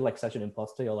and you feel like such an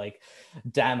imposter. You're like,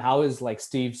 damn, how is, like,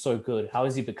 Steve so good? How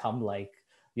has he become, like,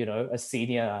 a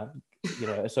senior,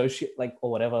 associate, like, or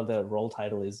whatever the role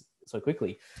title is, so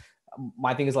quickly?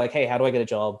 My thing is like, hey, how do I get a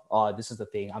job? Oh, this is the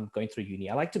thing. I'm going through uni.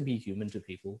 I like to be human to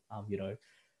people.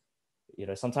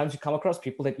 Sometimes you come across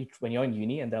people that when you're in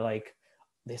uni and they're like,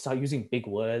 they start using big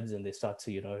words and they start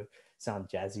to, sound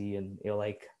jazzy, and you're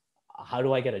like, how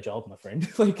do I get a job, my friend?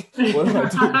 Like, what do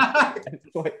I do?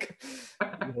 Like,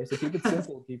 so keep it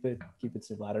simple, keep it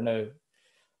simple. I don't know.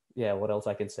 Yeah. What else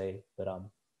I can say, but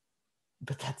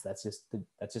that's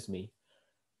just me.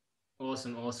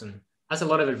 Awesome. That's a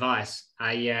lot of advice.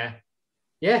 I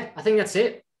think that's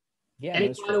it. Yeah.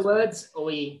 Any final words, or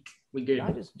we good?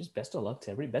 No, just best of luck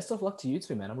to best of luck to you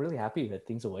too, man. I'm really happy that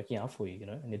things are working out for you,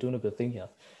 and you're doing a good thing here.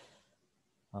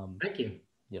 Thank you.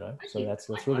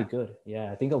 That's really good. Yeah,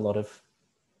 I think a lot of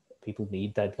people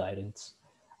need that guidance.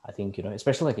 I think,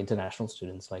 especially like international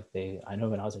students, like I know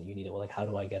when I was at uni, they were like, how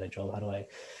do I get a job? How do I,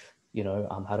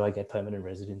 how do I get permanent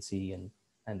residency and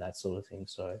that sort of thing.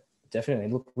 So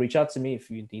definitely reach out to me if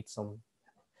you need some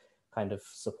kind of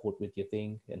support with your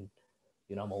thing. And,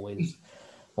 I'm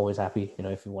always happy,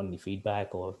 if you want any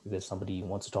feedback, or if there's somebody who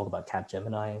wants to talk about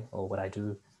Capgemini or what I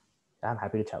do, I'm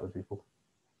happy to chat with people.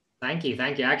 Thank you.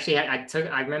 Actually,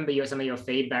 I remember some of your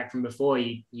feedback from before.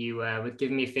 You were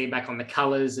giving me feedback on the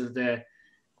colors of the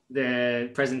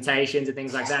presentations and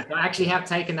things like that. So I actually have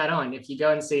taken that on. If you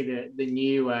go and see the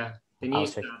new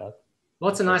stuff,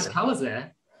 lots of nice colors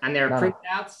there. And there are No.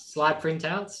 printouts, slide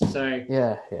printouts. So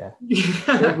Yeah.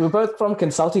 We're both from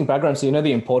consulting backgrounds, so you know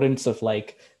the importance of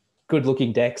like good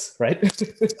looking decks, right? that's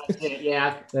it.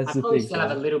 Yeah, That's I the probably thing. still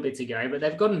have a little bit to go, but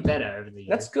they've gotten better over the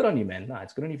That's years. good on you, man. No,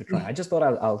 it's good on you for trying. I just thought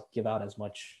I'll give out as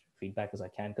much feedback as I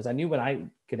can, because I knew when I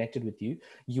connected with you,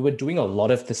 you were doing a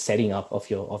lot of the setting up of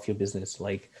your business.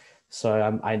 Like, so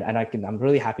I'm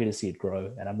really happy to see it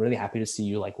grow, and I'm really happy to see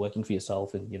you like working for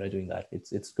yourself and, you know, doing that.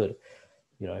 It's good,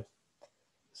 you know.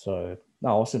 So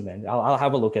no, awesome, man. I'll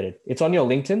have a look at it. It's on your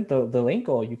LinkedIn, the link,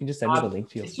 or you can just send me the link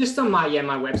to your. It's just on my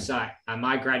website,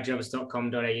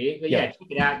 mygradjobs.com.au. But yeah, check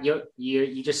it out.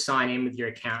 You just sign in with your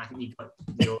account. I think you got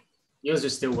yours will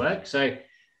still work. So,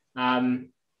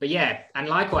 but yeah, and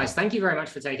likewise, thank you very much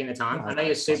for taking the time. I know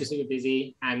you're super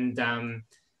busy, and well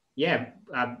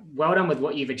done with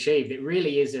what you've achieved. It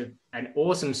really is an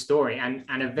awesome story, and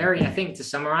a very, I think, to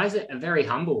summarize it, a very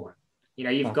humble one. You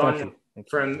know, you've gone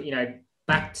from, you know,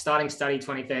 back starting study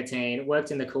 2013, worked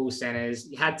in the call centers,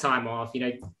 you had time off, you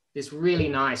know, this really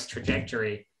nice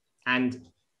trajectory, and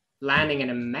landing an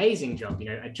amazing job, you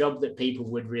know, a job that people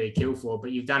would really kill for,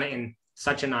 but you've done it in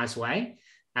such a nice way.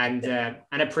 And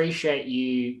appreciate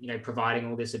you know, providing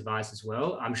all this advice as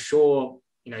well. I'm sure,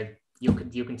 you know, you'll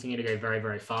continue to go very,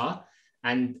 very far.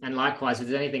 And likewise, if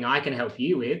there's anything I can help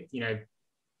you with, you know,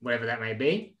 whatever that may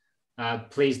be,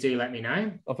 please do let me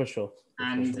know. Oh, for sure.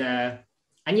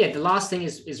 And yeah, the last thing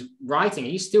is writing. Are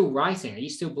you still writing? Are you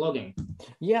still blogging?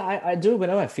 Yeah, I do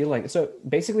whenever I feel like. So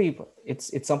basically,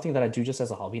 it's something that I do just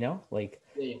as a hobby now. Like,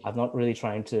 I'm not really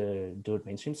trying to do it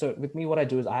mainstream. So with me, what I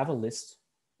do is I have a list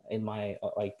in my,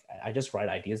 like, I just write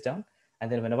ideas down. And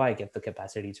then whenever I get the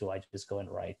capacity to, I just go and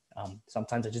write.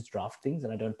 Sometimes I just draft things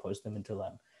and I don't post them until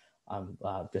I'm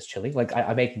just chilling. Like,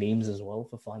 I make memes as well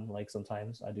for fun. Like,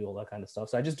 sometimes I do all that kind of stuff.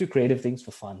 So I just do creative things for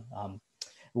fun.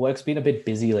 Work's been a bit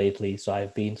busy lately, so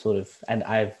I've been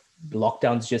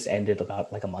lockdowns just ended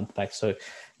about like a month back, so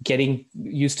getting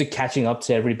used to catching up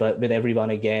to with everyone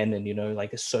again, and, you know,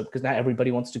 like, so because now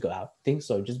everybody wants to go out things,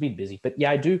 so just been busy. But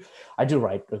yeah, I do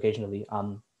write occasionally.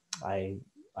 I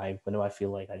whenever I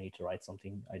feel like I need to write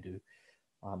something, I do.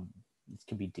 It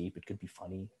can be deep, it could be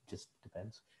funny, it just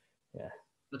depends. Yeah,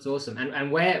 that's awesome. And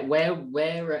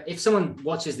where if someone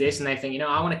watches this and they think, you know,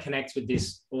 I want to connect with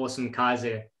this awesome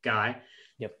Kaizer guy,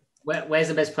 where's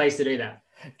the best place to do that?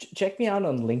 Check me out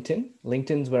on LinkedIn.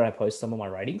 LinkedIn's where I post some of my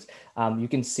writings. You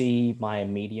can see my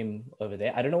Medium over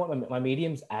there. I don't know what my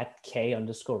Medium's at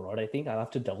K_Rod. I think I'll have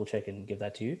to double check and give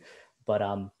that to you. But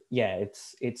yeah,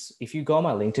 it's if you go on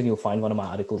my LinkedIn, you'll find one of my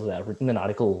articles that I've written, an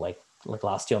article like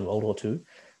last year on World War II,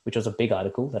 which was a big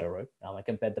article that I wrote. I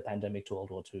compared the pandemic to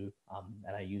World War II,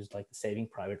 and I used like the Saving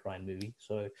Private Ryan movie.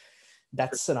 So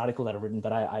that's an article that I've written.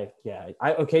 But I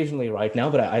occasionally write now,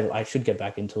 but I should get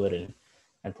back into it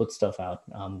and put stuff out.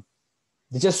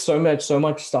 There's just so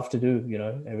much stuff to do, you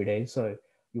know, every day. So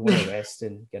you want to rest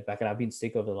and get back. And I've been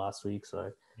sick over the last week,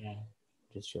 so yeah,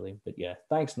 just chilling. But yeah,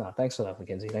 thanks for that,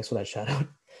 Mackenzie. Thanks for that shout out.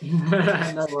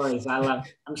 No worries. I'm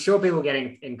sure people get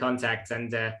in contact,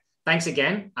 and thanks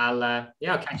again. I'll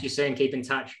catch you soon. Keep in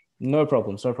touch. No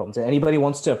problems. So anybody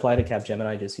wants to apply to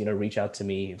Capgemini, just, you know, reach out to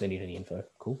me if they need any info.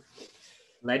 Cool.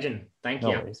 Legend. Thank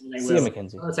you. See you,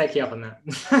 Mackenzie. I'll take you up on that.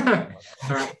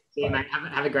 All right. See you, mate.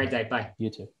 Have a great day. Bye.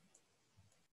 You too.